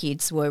my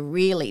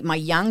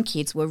young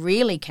kids were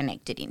really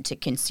connected into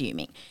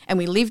consuming. And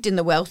we lived in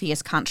the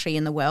wealthiest country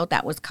in the world,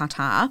 that was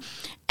Qatar,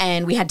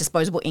 and we had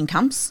disposable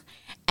incomes.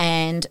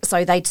 And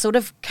so they sort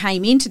of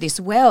came into this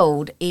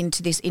world,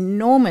 into this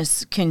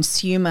enormous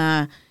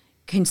consumer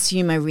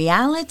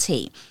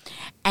reality.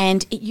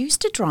 And it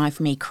used to drive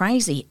me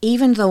crazy,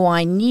 even though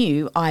I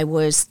knew I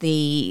was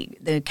the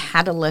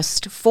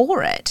catalyst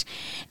for it.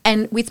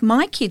 And with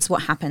my kids,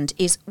 what happened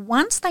is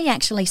once they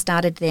actually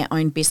started their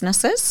own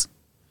businesses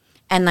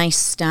and they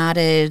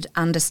started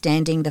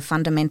understanding the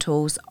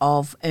fundamentals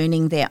of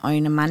earning their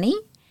own money,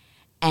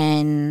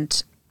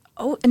 and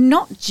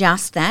not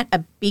just that, a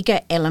bigger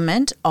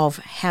element of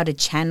how to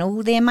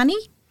channel their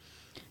money,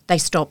 they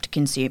stopped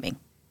consuming.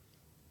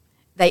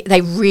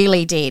 They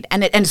really did.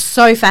 And it's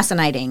so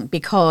fascinating,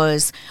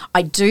 because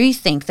I do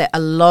think that a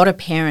lot of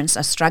parents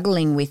are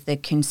struggling with the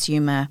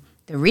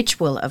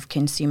ritual of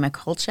consumer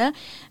culture,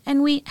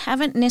 and we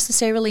haven't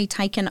necessarily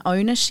taken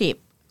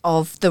ownership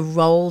of the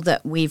role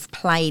that we've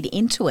played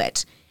into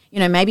it.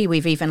 Maybe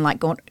we've even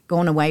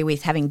gone away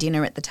with having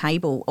dinner at the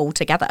table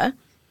altogether,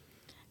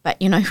 but,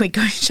 we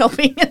go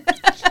shopping.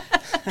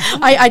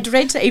 I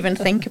dread to even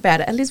think about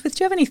it. Elizabeth,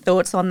 do you have any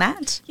thoughts on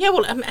that? Yeah,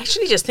 well, I'm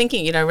actually just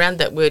thinking, around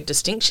that word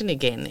distinction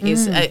again,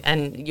 is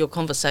and your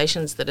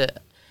conversations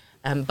that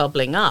are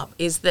bubbling up,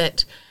 is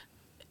that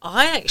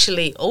I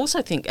actually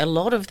also think a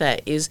lot of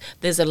that is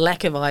there's a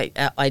lack of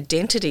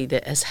identity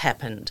that has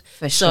happened.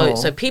 For sure.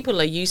 So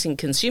people are using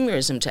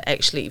consumerism to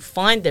actually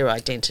find their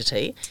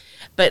identity,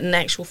 but in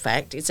actual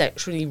fact, it's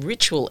actually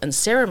ritual and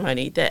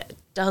ceremony that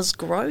does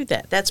grow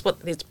that. That's what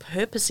its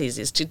purpose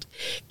is to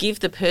give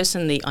the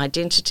person the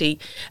identity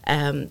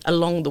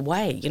along the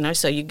way,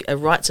 so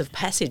rites of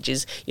passage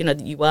is,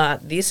 you are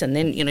this, and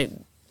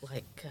then,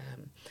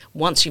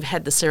 once you've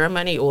had the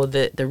ceremony or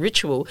the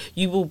ritual,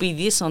 you will be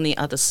this on the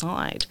other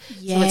side.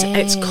 Yes. So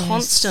it's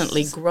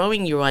constantly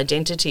growing your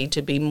identity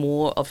to be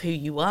more of who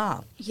you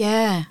are.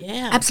 Yeah,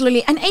 Yeah.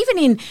 absolutely. And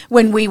even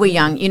when we were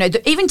young,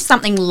 even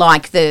something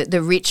like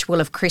the ritual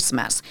of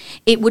Christmas,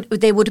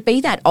 there would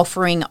be that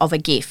offering of a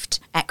gift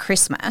at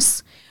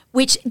Christmas,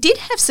 which did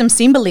have some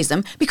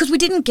symbolism, because we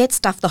didn't get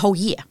stuff the whole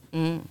year.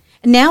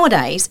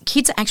 Nowadays,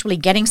 kids are actually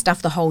getting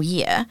stuff the whole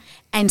year,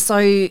 and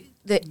so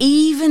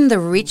even the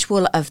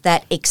ritual of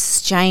that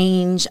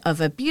exchange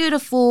of a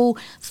beautiful,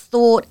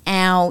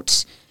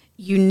 thought-out,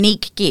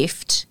 unique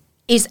gift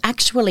is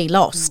actually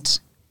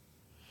lost.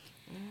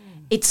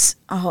 It's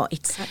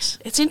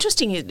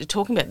interesting you're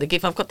talking about the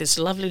gift. I've got this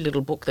lovely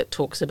little book that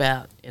talks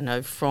about,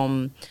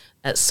 from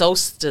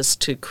solstice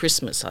to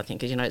Christmas, I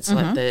think, it's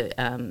like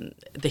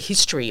the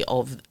history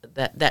of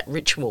that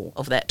ritual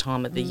of that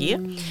time of the year,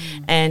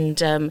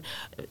 and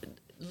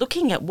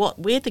looking at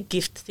where the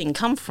gift thing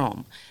come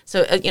from.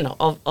 So,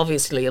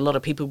 obviously a lot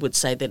of people would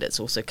say that it's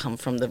also come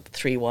from the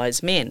three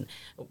wise men,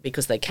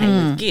 because they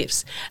came with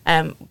gifts.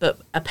 But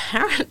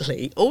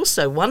apparently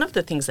also one of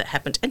the things that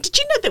happened, and did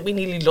you know that we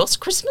nearly lost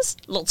Christmas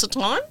lots of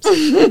times?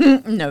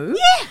 No.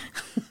 Yeah.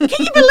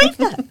 Can you believe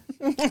that?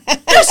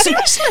 No,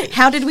 seriously.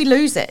 How did we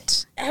lose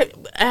it?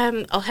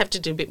 I'll have to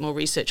do a bit more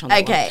research on that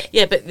one. Okay.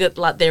 Yeah, but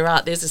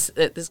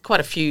there's quite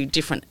a few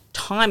different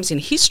times in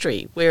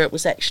history where it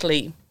was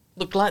actually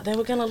looked like they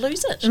were going to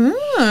lose it.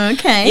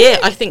 Okay. Yeah,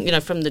 I think,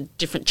 from the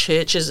different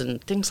churches and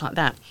things like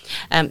that,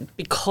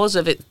 because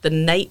of it, the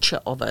nature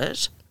of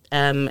it,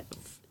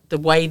 the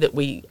way that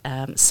we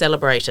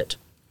celebrate it.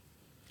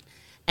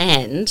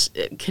 And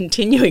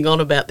continuing on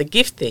about the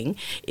gift thing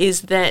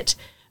is that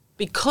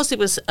because there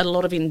was a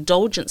lot of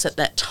indulgence at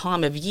that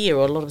time of year,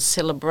 or a lot of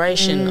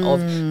celebration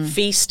of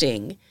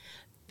feasting,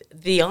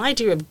 the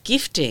idea of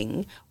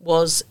gifting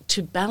was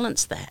to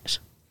balance that.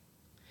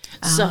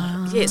 So,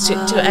 yes,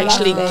 to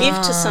actually give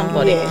to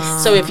somebody.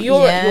 Yes. So if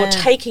you're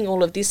taking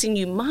all of this in,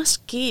 you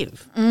must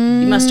give.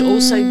 You must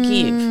also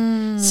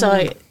give.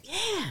 So,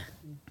 yeah.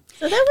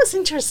 So that was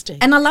interesting.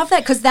 And I love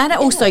that, because that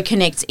also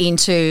connects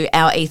into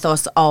our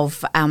ethos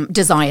of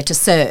desire to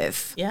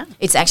serve. Yeah.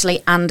 It's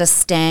actually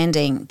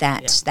understanding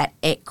that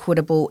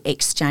equitable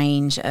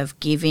exchange of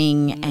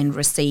giving and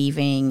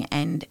receiving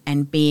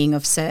and being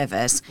of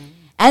service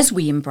as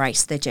we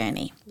embrace the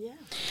journey. Yeah.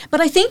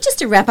 But I think, just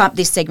to wrap up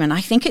this segment,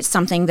 I think it's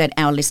something that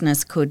our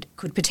listeners could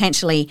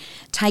potentially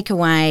take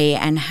away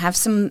and have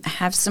some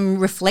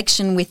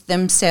reflection with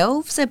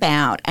themselves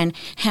about, and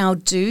how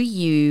do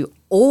you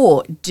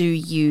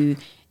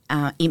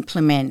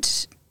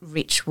implement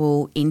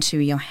ritual into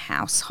your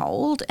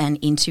household and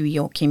into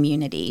your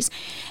communities,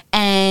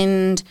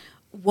 and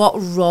what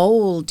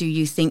role do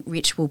you think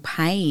ritual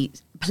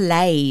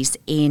plays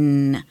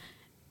in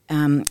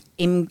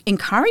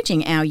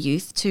encouraging our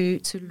youth to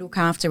look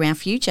after our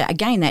future.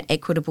 Again, that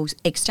equitable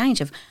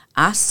exchange of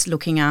us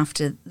looking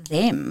after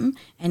them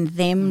and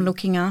them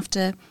looking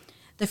after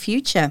the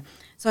future.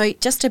 So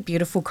just a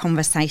beautiful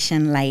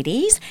conversation,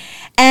 ladies.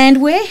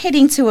 And we're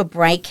heading to a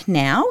break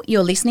now.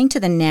 You're listening to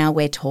the Now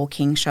We're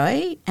Talking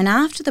show. And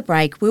after the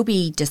break, we'll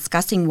be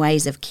discussing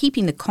ways of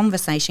keeping the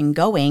conversation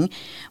going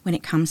when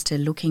it comes to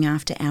looking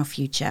after our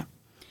future.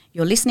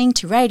 You're listening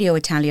to Radio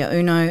Italia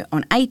Uno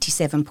on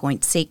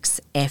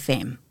 87.6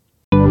 FM.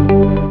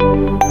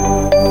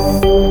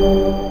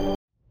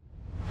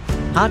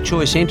 Heart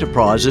Choice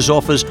Enterprises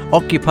offers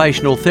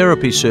occupational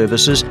therapy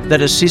services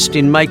that assist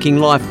in making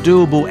life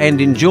doable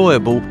and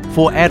enjoyable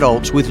for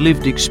adults with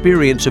lived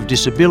experience of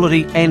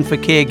disability and for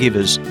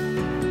caregivers.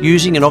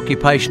 Using an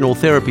occupational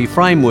therapy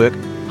framework,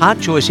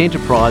 Heart Choice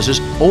Enterprises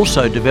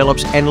also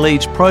develops and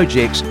leads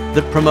projects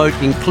that promote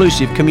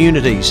inclusive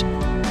communities.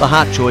 The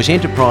Heart Choice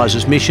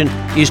Enterprises mission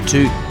is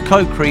to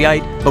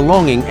co-create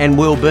belonging and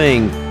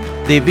well-being.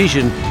 Their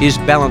vision is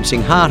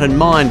balancing heart and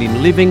mind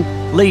in living,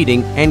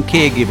 leading and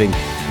caregiving.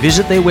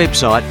 Visit their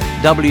website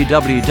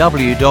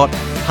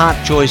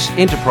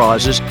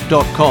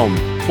www.heartchoiceenterprises.com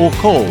or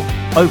call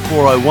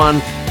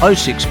 0401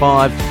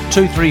 065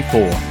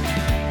 234.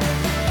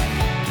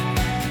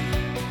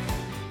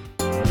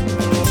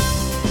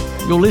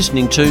 You're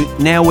listening to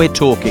Now We're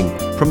Talking,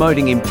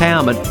 promoting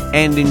empowerment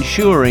and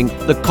ensuring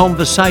the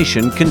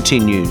conversation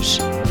continues.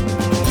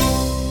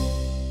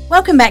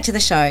 Welcome back to the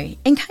show.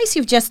 In case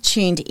you've just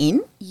tuned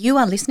in, you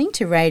are listening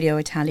to Radio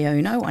Italia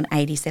Uno on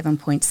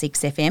 87.6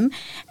 FM,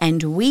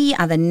 and we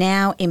are the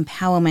Now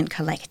Empowerment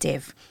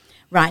Collective.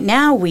 Right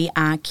now, we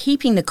are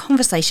keeping the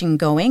conversation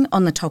going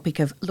on the topic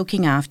of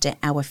looking after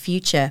our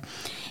future.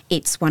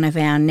 It's one of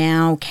our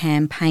Now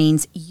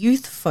campaign's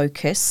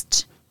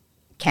youth-focused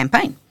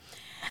campaign.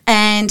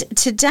 And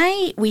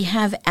today we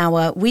have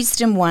our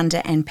Wisdom,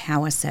 Wonder and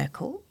Power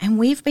Circle, and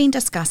we've been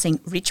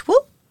discussing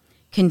ritual,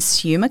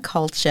 consumer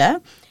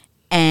culture,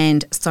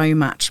 and so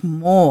much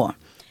more.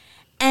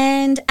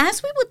 And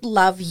as we would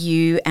love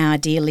you, our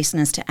dear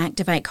listeners, to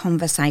activate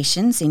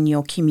conversations in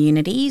your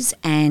communities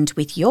and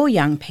with your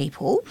young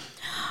people,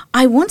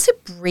 I want to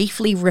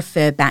briefly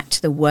refer back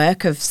to the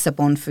work of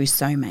Sobonfu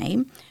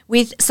Somé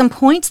with some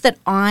points that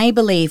I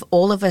believe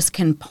all of us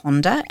can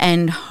ponder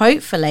and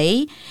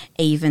hopefully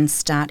even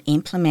start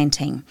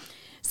implementing.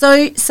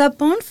 So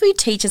Sobonfu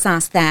teaches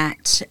us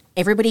that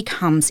everybody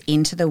comes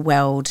into the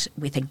world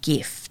with a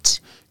gift.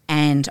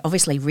 And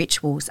obviously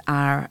rituals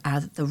are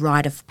the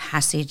rite of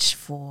passage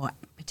for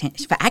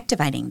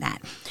activating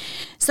that.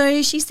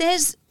 So she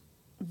says,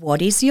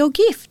 what is your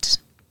gift?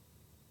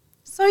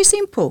 So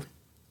simple.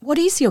 What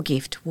is your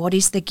gift? What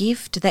is the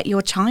gift that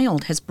your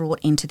child has brought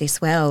into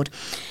this world?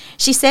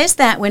 She says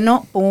that we're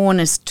not born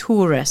as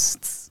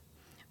tourists.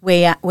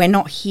 We're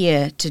not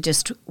here to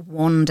just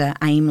wander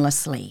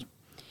aimlessly.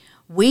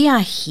 We are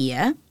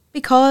here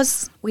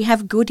because we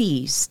have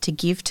goodies to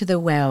give to the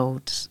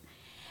world.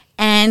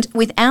 And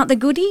without the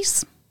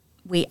goodies,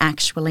 we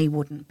actually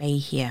wouldn't be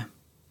here.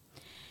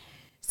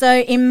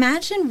 So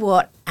imagine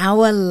what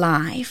our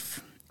life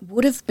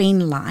would have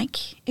been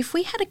like if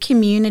we had a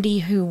community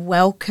who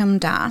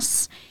welcomed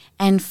us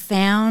and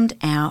found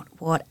out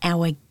what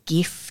our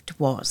gift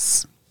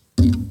was.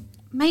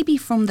 Maybe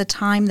from the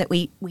time that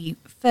we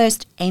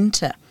first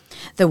enter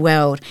the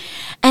world.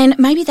 And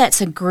maybe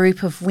that's a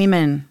group of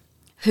women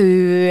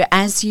who,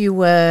 as you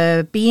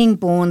were being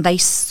born, they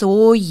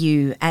saw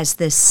you as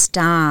the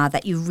star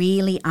that you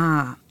really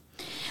are.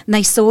 And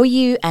they saw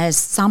you as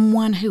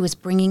someone who was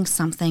bringing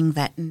something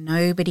that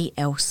nobody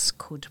else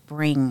could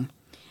bring.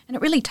 And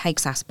it really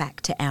takes us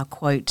back to our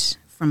quote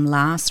from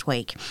last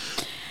week.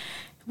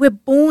 We're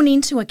born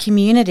into a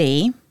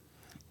community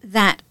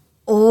that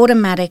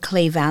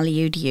automatically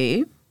valued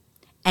you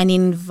and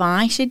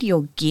invited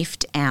your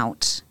gift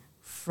out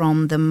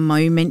from the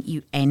moment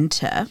you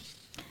enter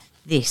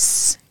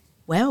this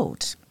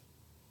world.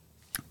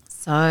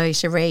 So,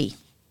 Cherie,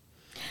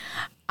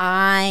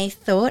 I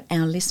thought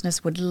our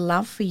listeners would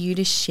love for you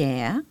to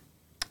share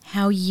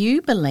how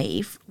you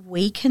believe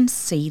we can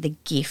see the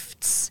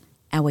gifts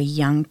our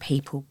young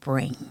people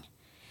bring.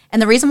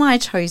 And the reason why I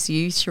chose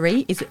you,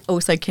 Cherie, is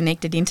also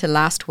connected into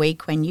last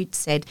week when you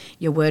said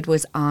your word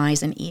was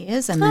eyes and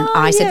ears, and then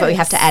I said, but we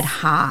have to add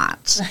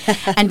heart.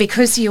 And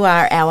because you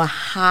are our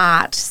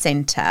heart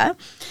centre,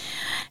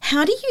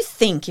 how do you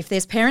think, if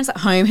there's parents at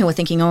home who are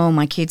thinking, oh,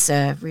 my kids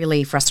are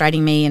really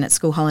frustrating me and it's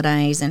school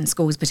holidays and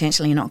school's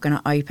potentially not going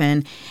to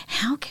open,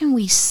 how can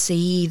we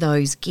see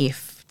those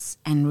gifts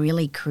and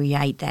really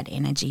create that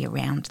energy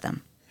around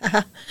them?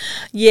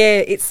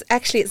 Yeah, it's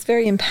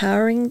very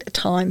empowering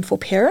time for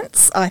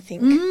parents, I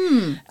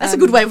think. That's a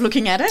good way of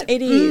looking at it.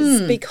 It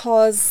is,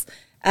 because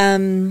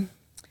I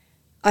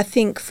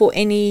think for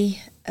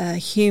any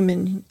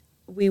human,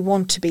 we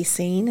want to be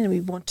seen and we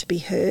want to be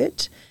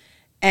heard.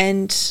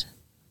 And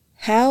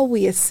how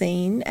we are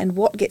seen and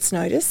what gets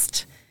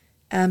noticed,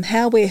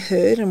 how we're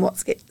heard and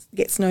what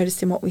gets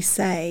noticed in what we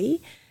say,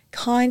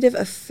 kind of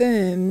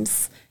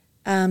affirms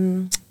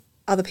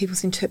other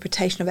people's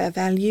interpretation of our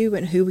value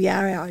and who we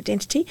are, our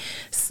identity.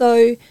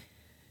 So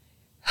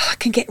it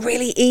can get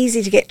really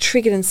easy to get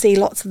triggered and see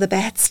lots of the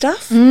bad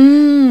stuff.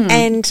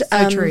 And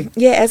so true.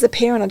 Yeah, as a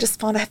parent, I just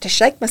find I have to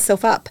shake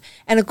myself up.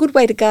 And a good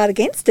way to guard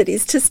against it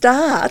is to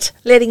start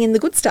letting in the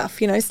good stuff,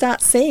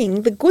 start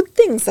seeing the good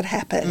things that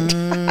happened.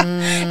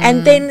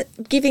 And then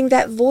giving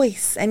that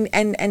voice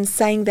and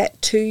saying that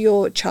to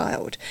your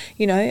child,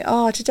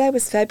 oh, today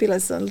was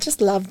fabulous. I just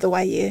loved the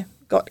way you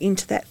got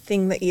into that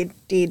thing that you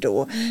did,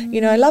 or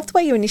I love the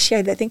way you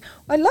initiated that thing.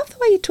 I love the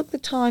way you took the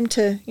time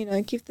to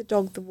give the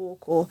dog the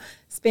walk or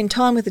spend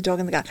time with the dog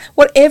in the garden.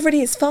 Whatever it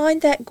is,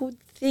 find that good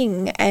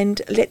thing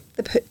and let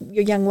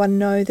your young one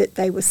know that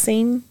they were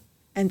seen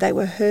and they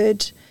were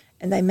heard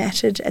and they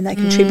mattered and they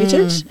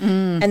contributed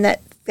and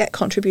that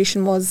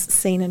contribution was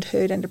seen and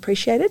heard and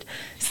appreciated.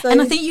 So,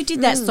 and I think you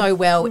did that so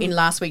well in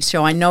last week's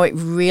show. I know it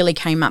really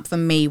came up for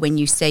me when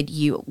you said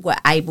you were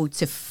able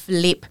to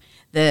flip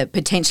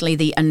potentially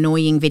the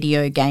annoying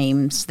video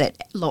games that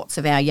lots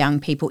of our young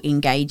people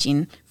engage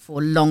in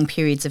for long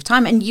periods of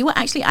time. And you were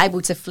actually able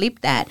to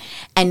flip that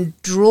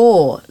and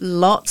draw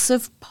lots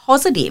of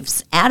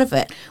positives out of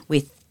it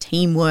with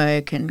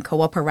teamwork and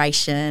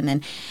cooperation.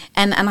 And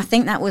I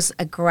think that was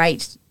a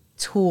great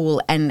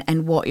tool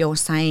and what you're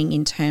saying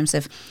in terms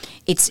of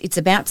it's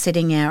about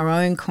setting our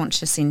own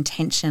conscious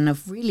intention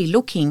of really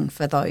looking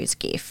for those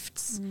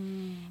gifts.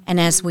 And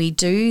as we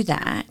do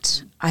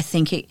that, I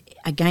think it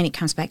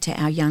comes back to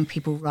our young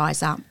people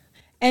rise up.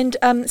 And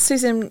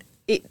Susan,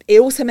 it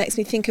also makes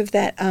me think of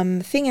that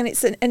thing, and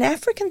it's an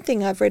African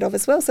thing I've read of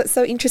as well. So it's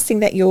so interesting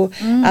that you're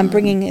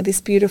bringing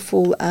this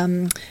beautiful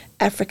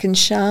African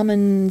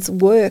shaman's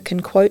work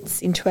and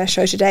quotes into our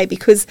show today,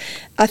 because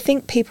I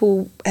think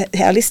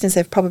our listeners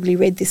have probably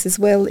read this as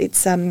well.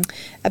 It's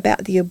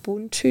about the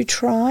Ubuntu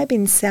tribe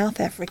in South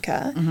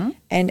Africa,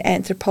 and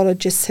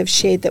anthropologists have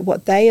shared that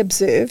what they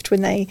observed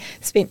when they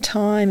spent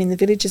time in the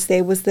villages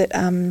there was that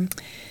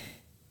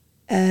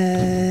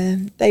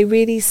they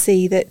really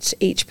see that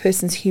each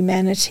person's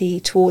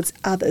humanity towards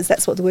others,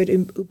 that's what the word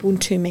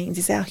Ubuntu means,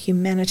 is our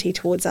humanity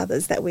towards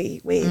others, that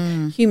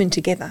we're human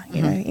together,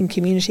 in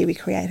community we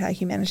create our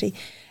humanity.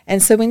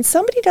 And so when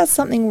somebody does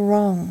something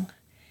wrong,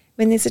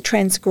 when there's a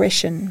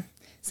transgression,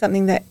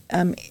 something that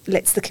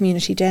lets the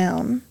community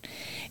down,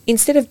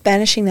 instead of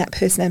banishing that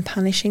person and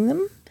punishing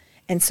them,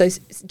 and so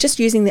just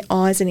using the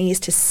eyes and ears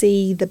to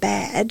see the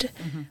bad,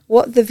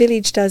 what the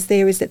village does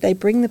there is that they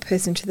bring the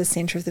person to the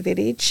centre of the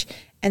village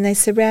and they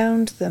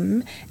surround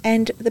them,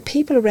 and the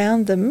people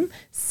around them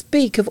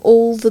speak of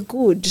all the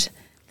good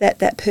that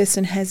that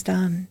person has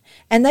done.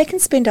 And they can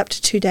spend up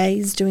to 2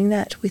 days doing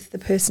that with the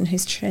person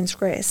who's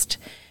transgressed.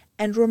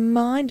 And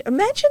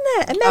imagine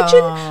that.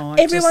 Imagine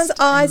everyone's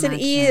eyes and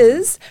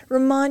ears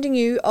reminding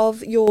you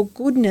of your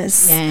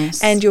goodness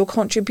and your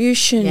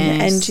contribution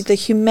and the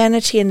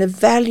humanity and the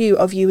value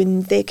of you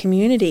in their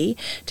community,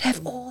 to have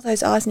all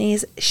those eyes and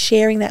ears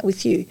sharing that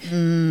with you,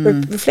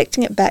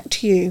 reflecting it back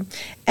to you.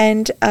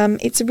 And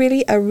it's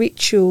really a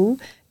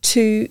ritual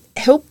to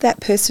help that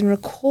person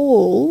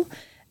recall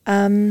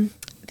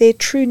their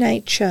true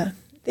nature,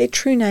 their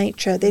true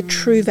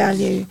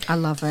value. I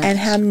love it. And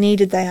how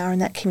needed they are in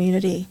that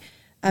community.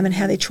 And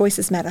how their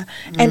choices matter.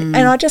 And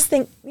I just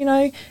think,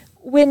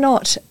 we're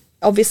not,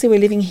 obviously we're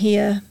living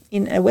here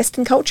in a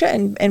Western culture,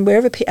 and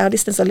wherever our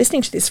listeners are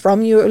listening to this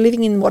from, you're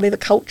living in whatever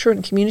culture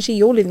and community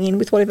you're living in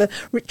with whatever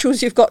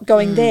rituals you've got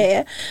going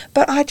there.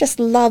 But I just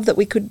love that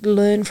we could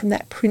learn from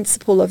that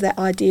principle of that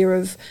idea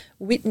of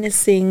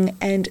witnessing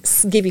and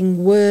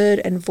giving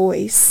word and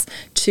voice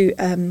to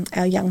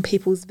our young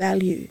people's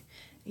value.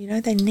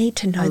 They need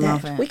to know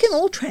that. We can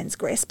all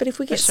transgress, but if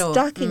we get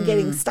stuck in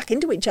getting stuck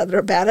into each other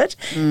about it,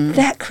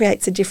 that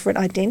creates a different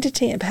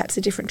identity and perhaps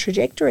a different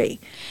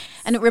trajectory.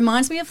 And it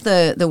reminds me of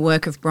the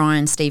work of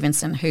Brian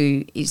Stevenson,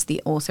 who is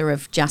the author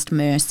of Just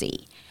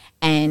Mercy.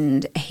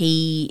 And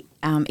he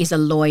is a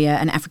lawyer,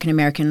 an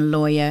African-American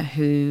lawyer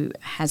who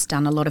has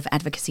done a lot of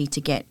advocacy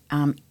to get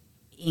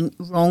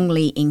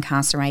wrongly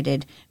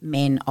incarcerated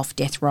men off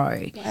death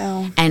row.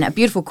 Wow. And a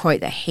beautiful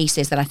quote that he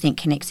says that I think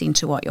connects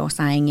into what you're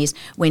saying is,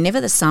 we're never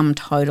the sum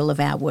total of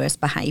our worst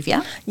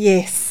behaviour.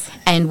 Yes.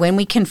 And when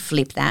we can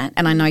flip that,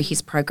 and I know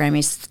his program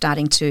is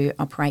starting to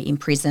operate in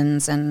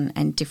prisons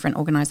and different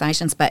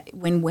organisations, but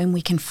when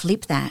we can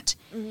flip that,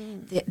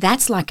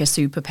 that's like a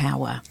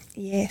superpower.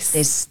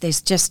 Yes.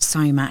 There's just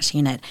so much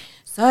in it.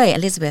 So,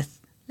 Elizabeth,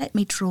 let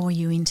me draw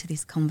you into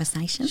this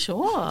conversation.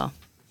 Sure.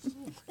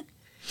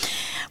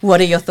 What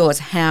are your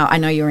thoughts? I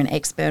know you're an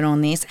expert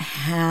on this.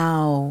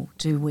 How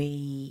do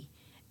we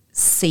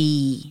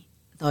see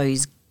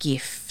those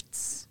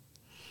gifts?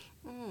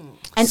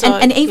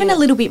 And even a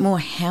little bit more,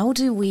 how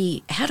do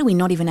we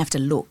not even have to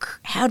look?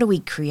 How do we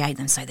create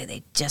them so that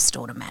they're just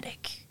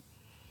automatic?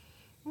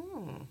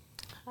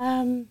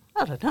 I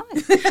don't know.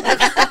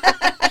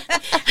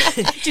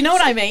 Do you know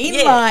what I mean?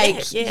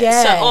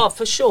 Yeah. So,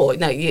 for sure.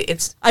 No,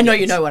 I know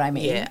you know what I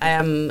mean.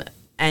 Yeah.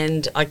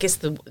 And I guess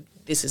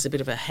this is a bit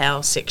of a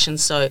how section.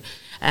 So,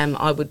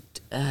 I would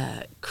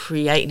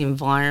create an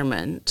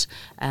environment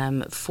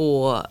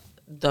for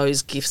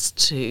those gifts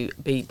to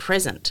be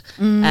present.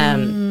 So,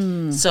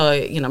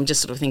 I'm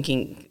just sort of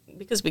thinking,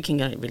 because we can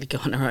really go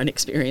on our own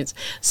experience.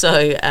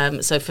 So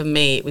so for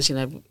me, it was,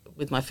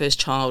 with my first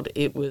child,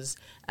 it was,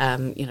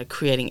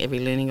 creating every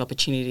learning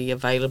opportunity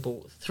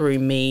available through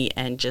me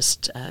and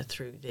just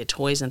through their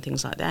toys and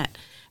things like that,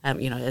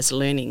 as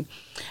learning.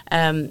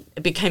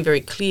 It became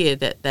very clear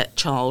that that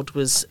child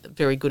was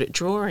very good at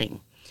drawing.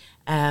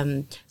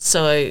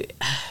 So,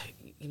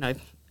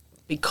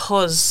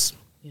 because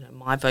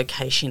my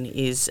vocation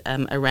is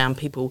around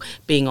people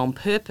being on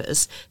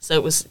purpose, so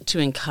it was to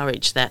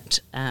encourage that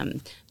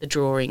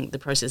the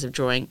process of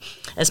drawing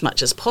as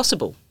much as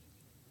possible.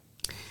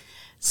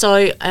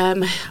 So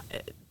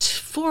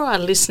for our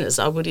listeners,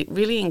 I would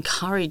really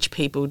encourage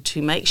people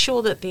to make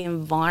sure that the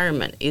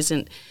environment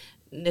isn't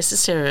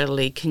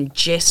necessarily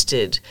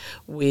congested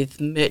with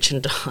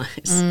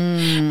merchandise.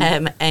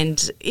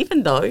 And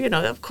even though,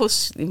 of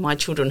course, my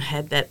children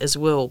had that as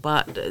well,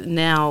 but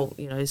now,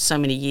 so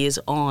many years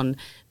on,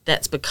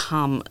 that's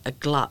become a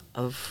glut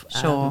of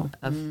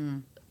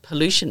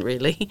pollution,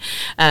 really.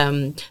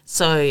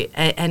 So,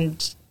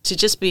 and to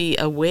just be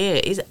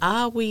aware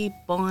are we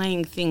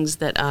buying things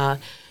that are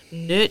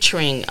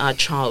nurturing our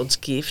child's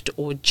gift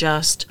or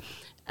just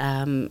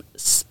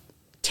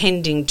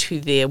tending to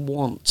their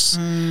wants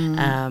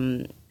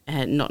and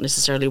not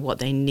necessarily what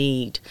they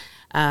need.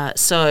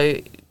 So,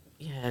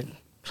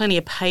 plenty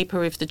of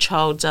paper if the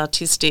child's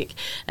artistic,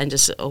 and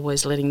just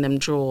always letting them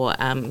draw,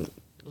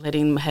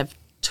 letting them have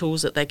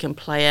tools that they can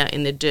play out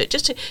in the dirt,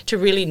 just to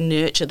really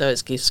nurture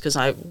those gifts, because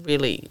I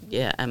really,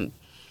 am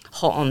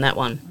hot on that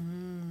one.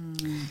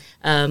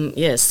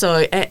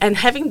 So, and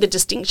having the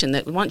distinction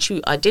that once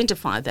you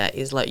identify that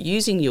is like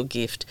using your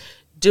gift,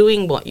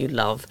 doing what you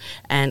love,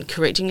 and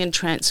correcting and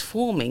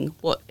transforming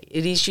what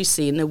it is you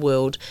see in the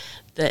world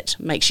that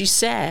makes you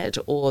sad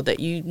or that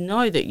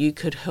that you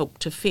could help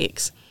to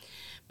fix.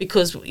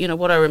 Because,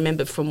 what I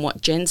remember from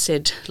what Jen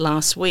said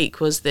last week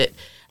was that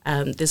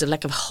there's a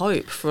lack of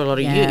hope for a lot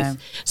of youth.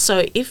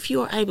 So if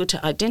you're able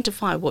to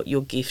identify what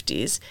your gift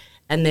is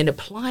and then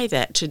apply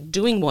that to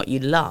doing what you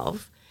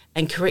love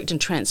and correct and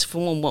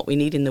transform what we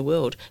need in the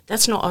world,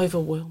 that's not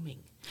overwhelming.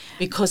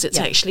 Because it's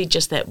actually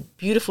just that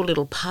beautiful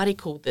little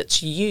particle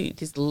that's you,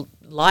 this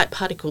light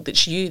particle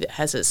that's you, that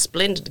has a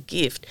splendid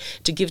gift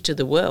to give to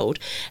the world,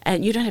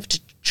 and you don't have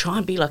to try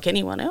and be like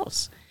anyone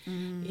else.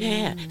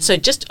 So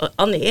just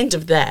on the end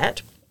of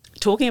that,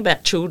 talking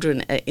about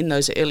children in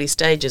those early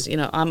stages,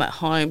 I'm at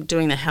home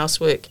doing the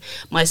housework.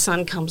 My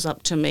son comes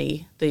up to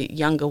me, the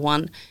younger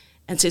one,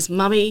 and says,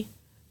 "Mummy,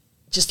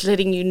 just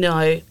letting you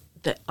know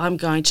that I'm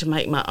going to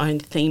make my own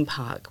theme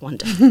park one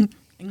day."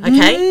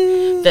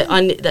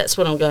 Okay, that's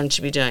what I'm going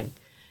to be doing.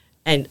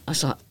 And I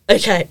was like,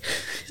 okay,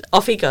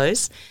 off he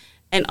goes.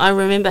 And I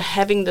remember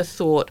having the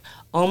thought,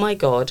 oh my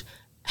God,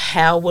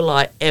 how will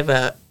I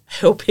ever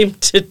help him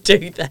to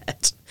do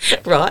that?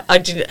 Right?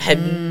 I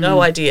had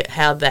no idea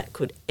how that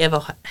could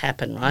ever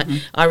happen, right?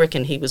 I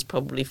reckon he was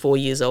probably 4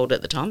 years old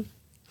at the time.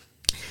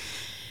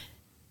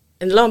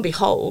 And lo and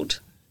behold,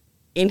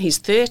 in his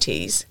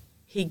 30s,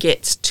 he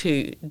gets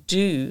to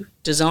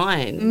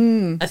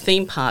design a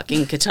theme park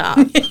in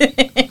Qatar.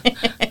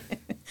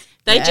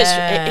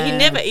 He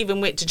never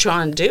even went to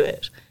try and do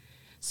it.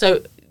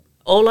 So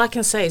all I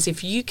can say is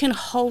if you can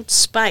hold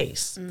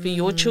space for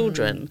your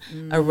children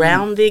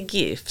around their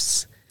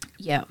gifts,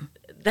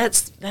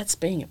 that's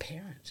being a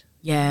parent.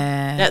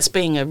 That's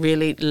being a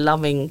really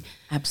loving,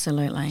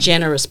 absolutely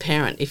generous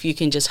parent. If you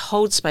can just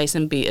hold space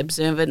and be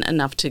observant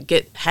enough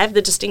to have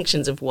the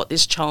distinctions of what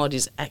this child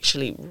is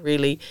actually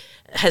really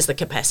has the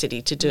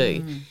capacity to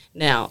do.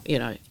 Now,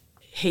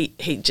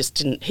 he just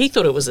didn't. He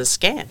thought it was a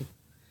scam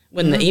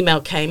when the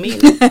email came in.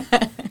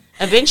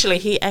 Eventually,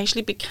 he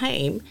actually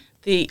became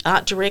the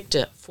art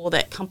director for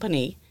that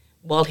company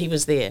while he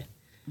was there.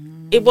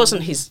 It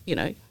wasn't his,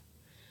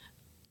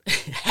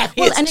 happiest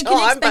well, and it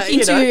connects back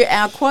into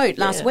our quote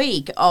last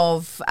week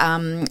of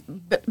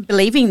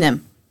believing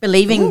them.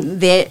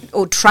 Believing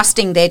or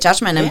trusting their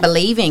judgment and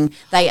believing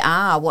they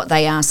are what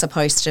they are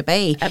supposed to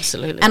be.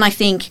 Absolutely. And I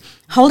think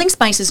holding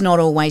space is not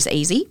always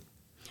easy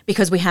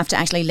because we have to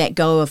actually let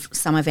go of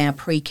some of our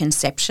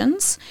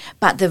preconceptions,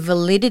 but the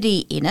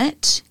validity in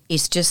it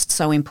is just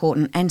so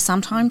important. And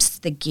sometimes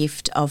the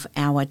gift of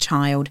our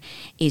child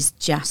is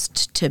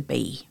just to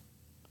be.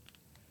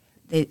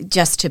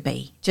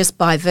 Just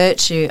by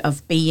virtue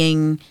of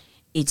being,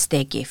 it's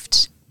their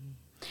gift.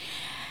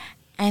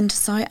 And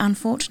so,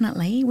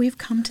 unfortunately, we've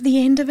come to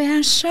the end of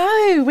our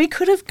show. We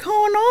could have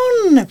gone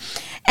on.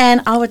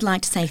 And I would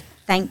like to say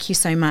thank you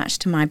so much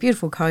to my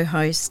beautiful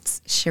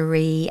co-hosts,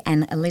 Cherie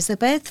and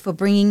Elizabeth, for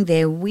bringing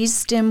their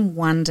wisdom,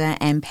 wonder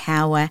and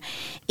power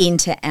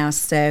into our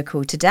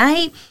circle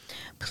today.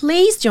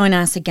 Please join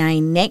us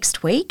again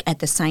next week at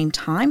the same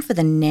time for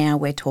the Now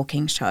We're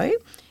Talking show.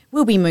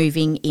 We'll be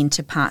moving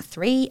into part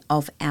 3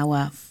 of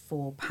our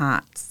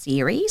 4-part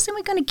series, and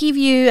we're going to give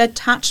you a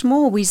touch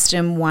more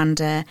wisdom,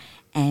 wonder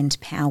and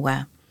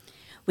power.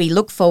 We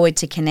look forward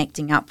to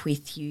connecting up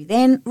with you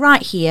then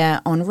right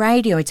here on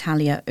Radio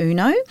Italia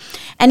Uno.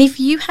 And if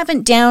you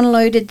haven't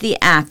downloaded the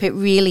app, it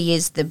really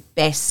is the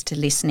best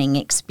listening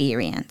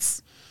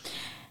experience.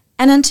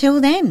 And until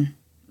then,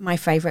 my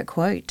favourite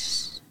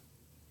quote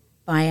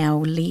by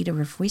our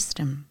leader of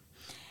wisdom: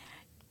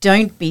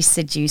 don't be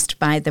seduced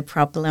by the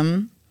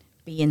problem,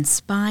 be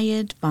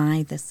inspired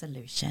by the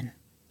solution.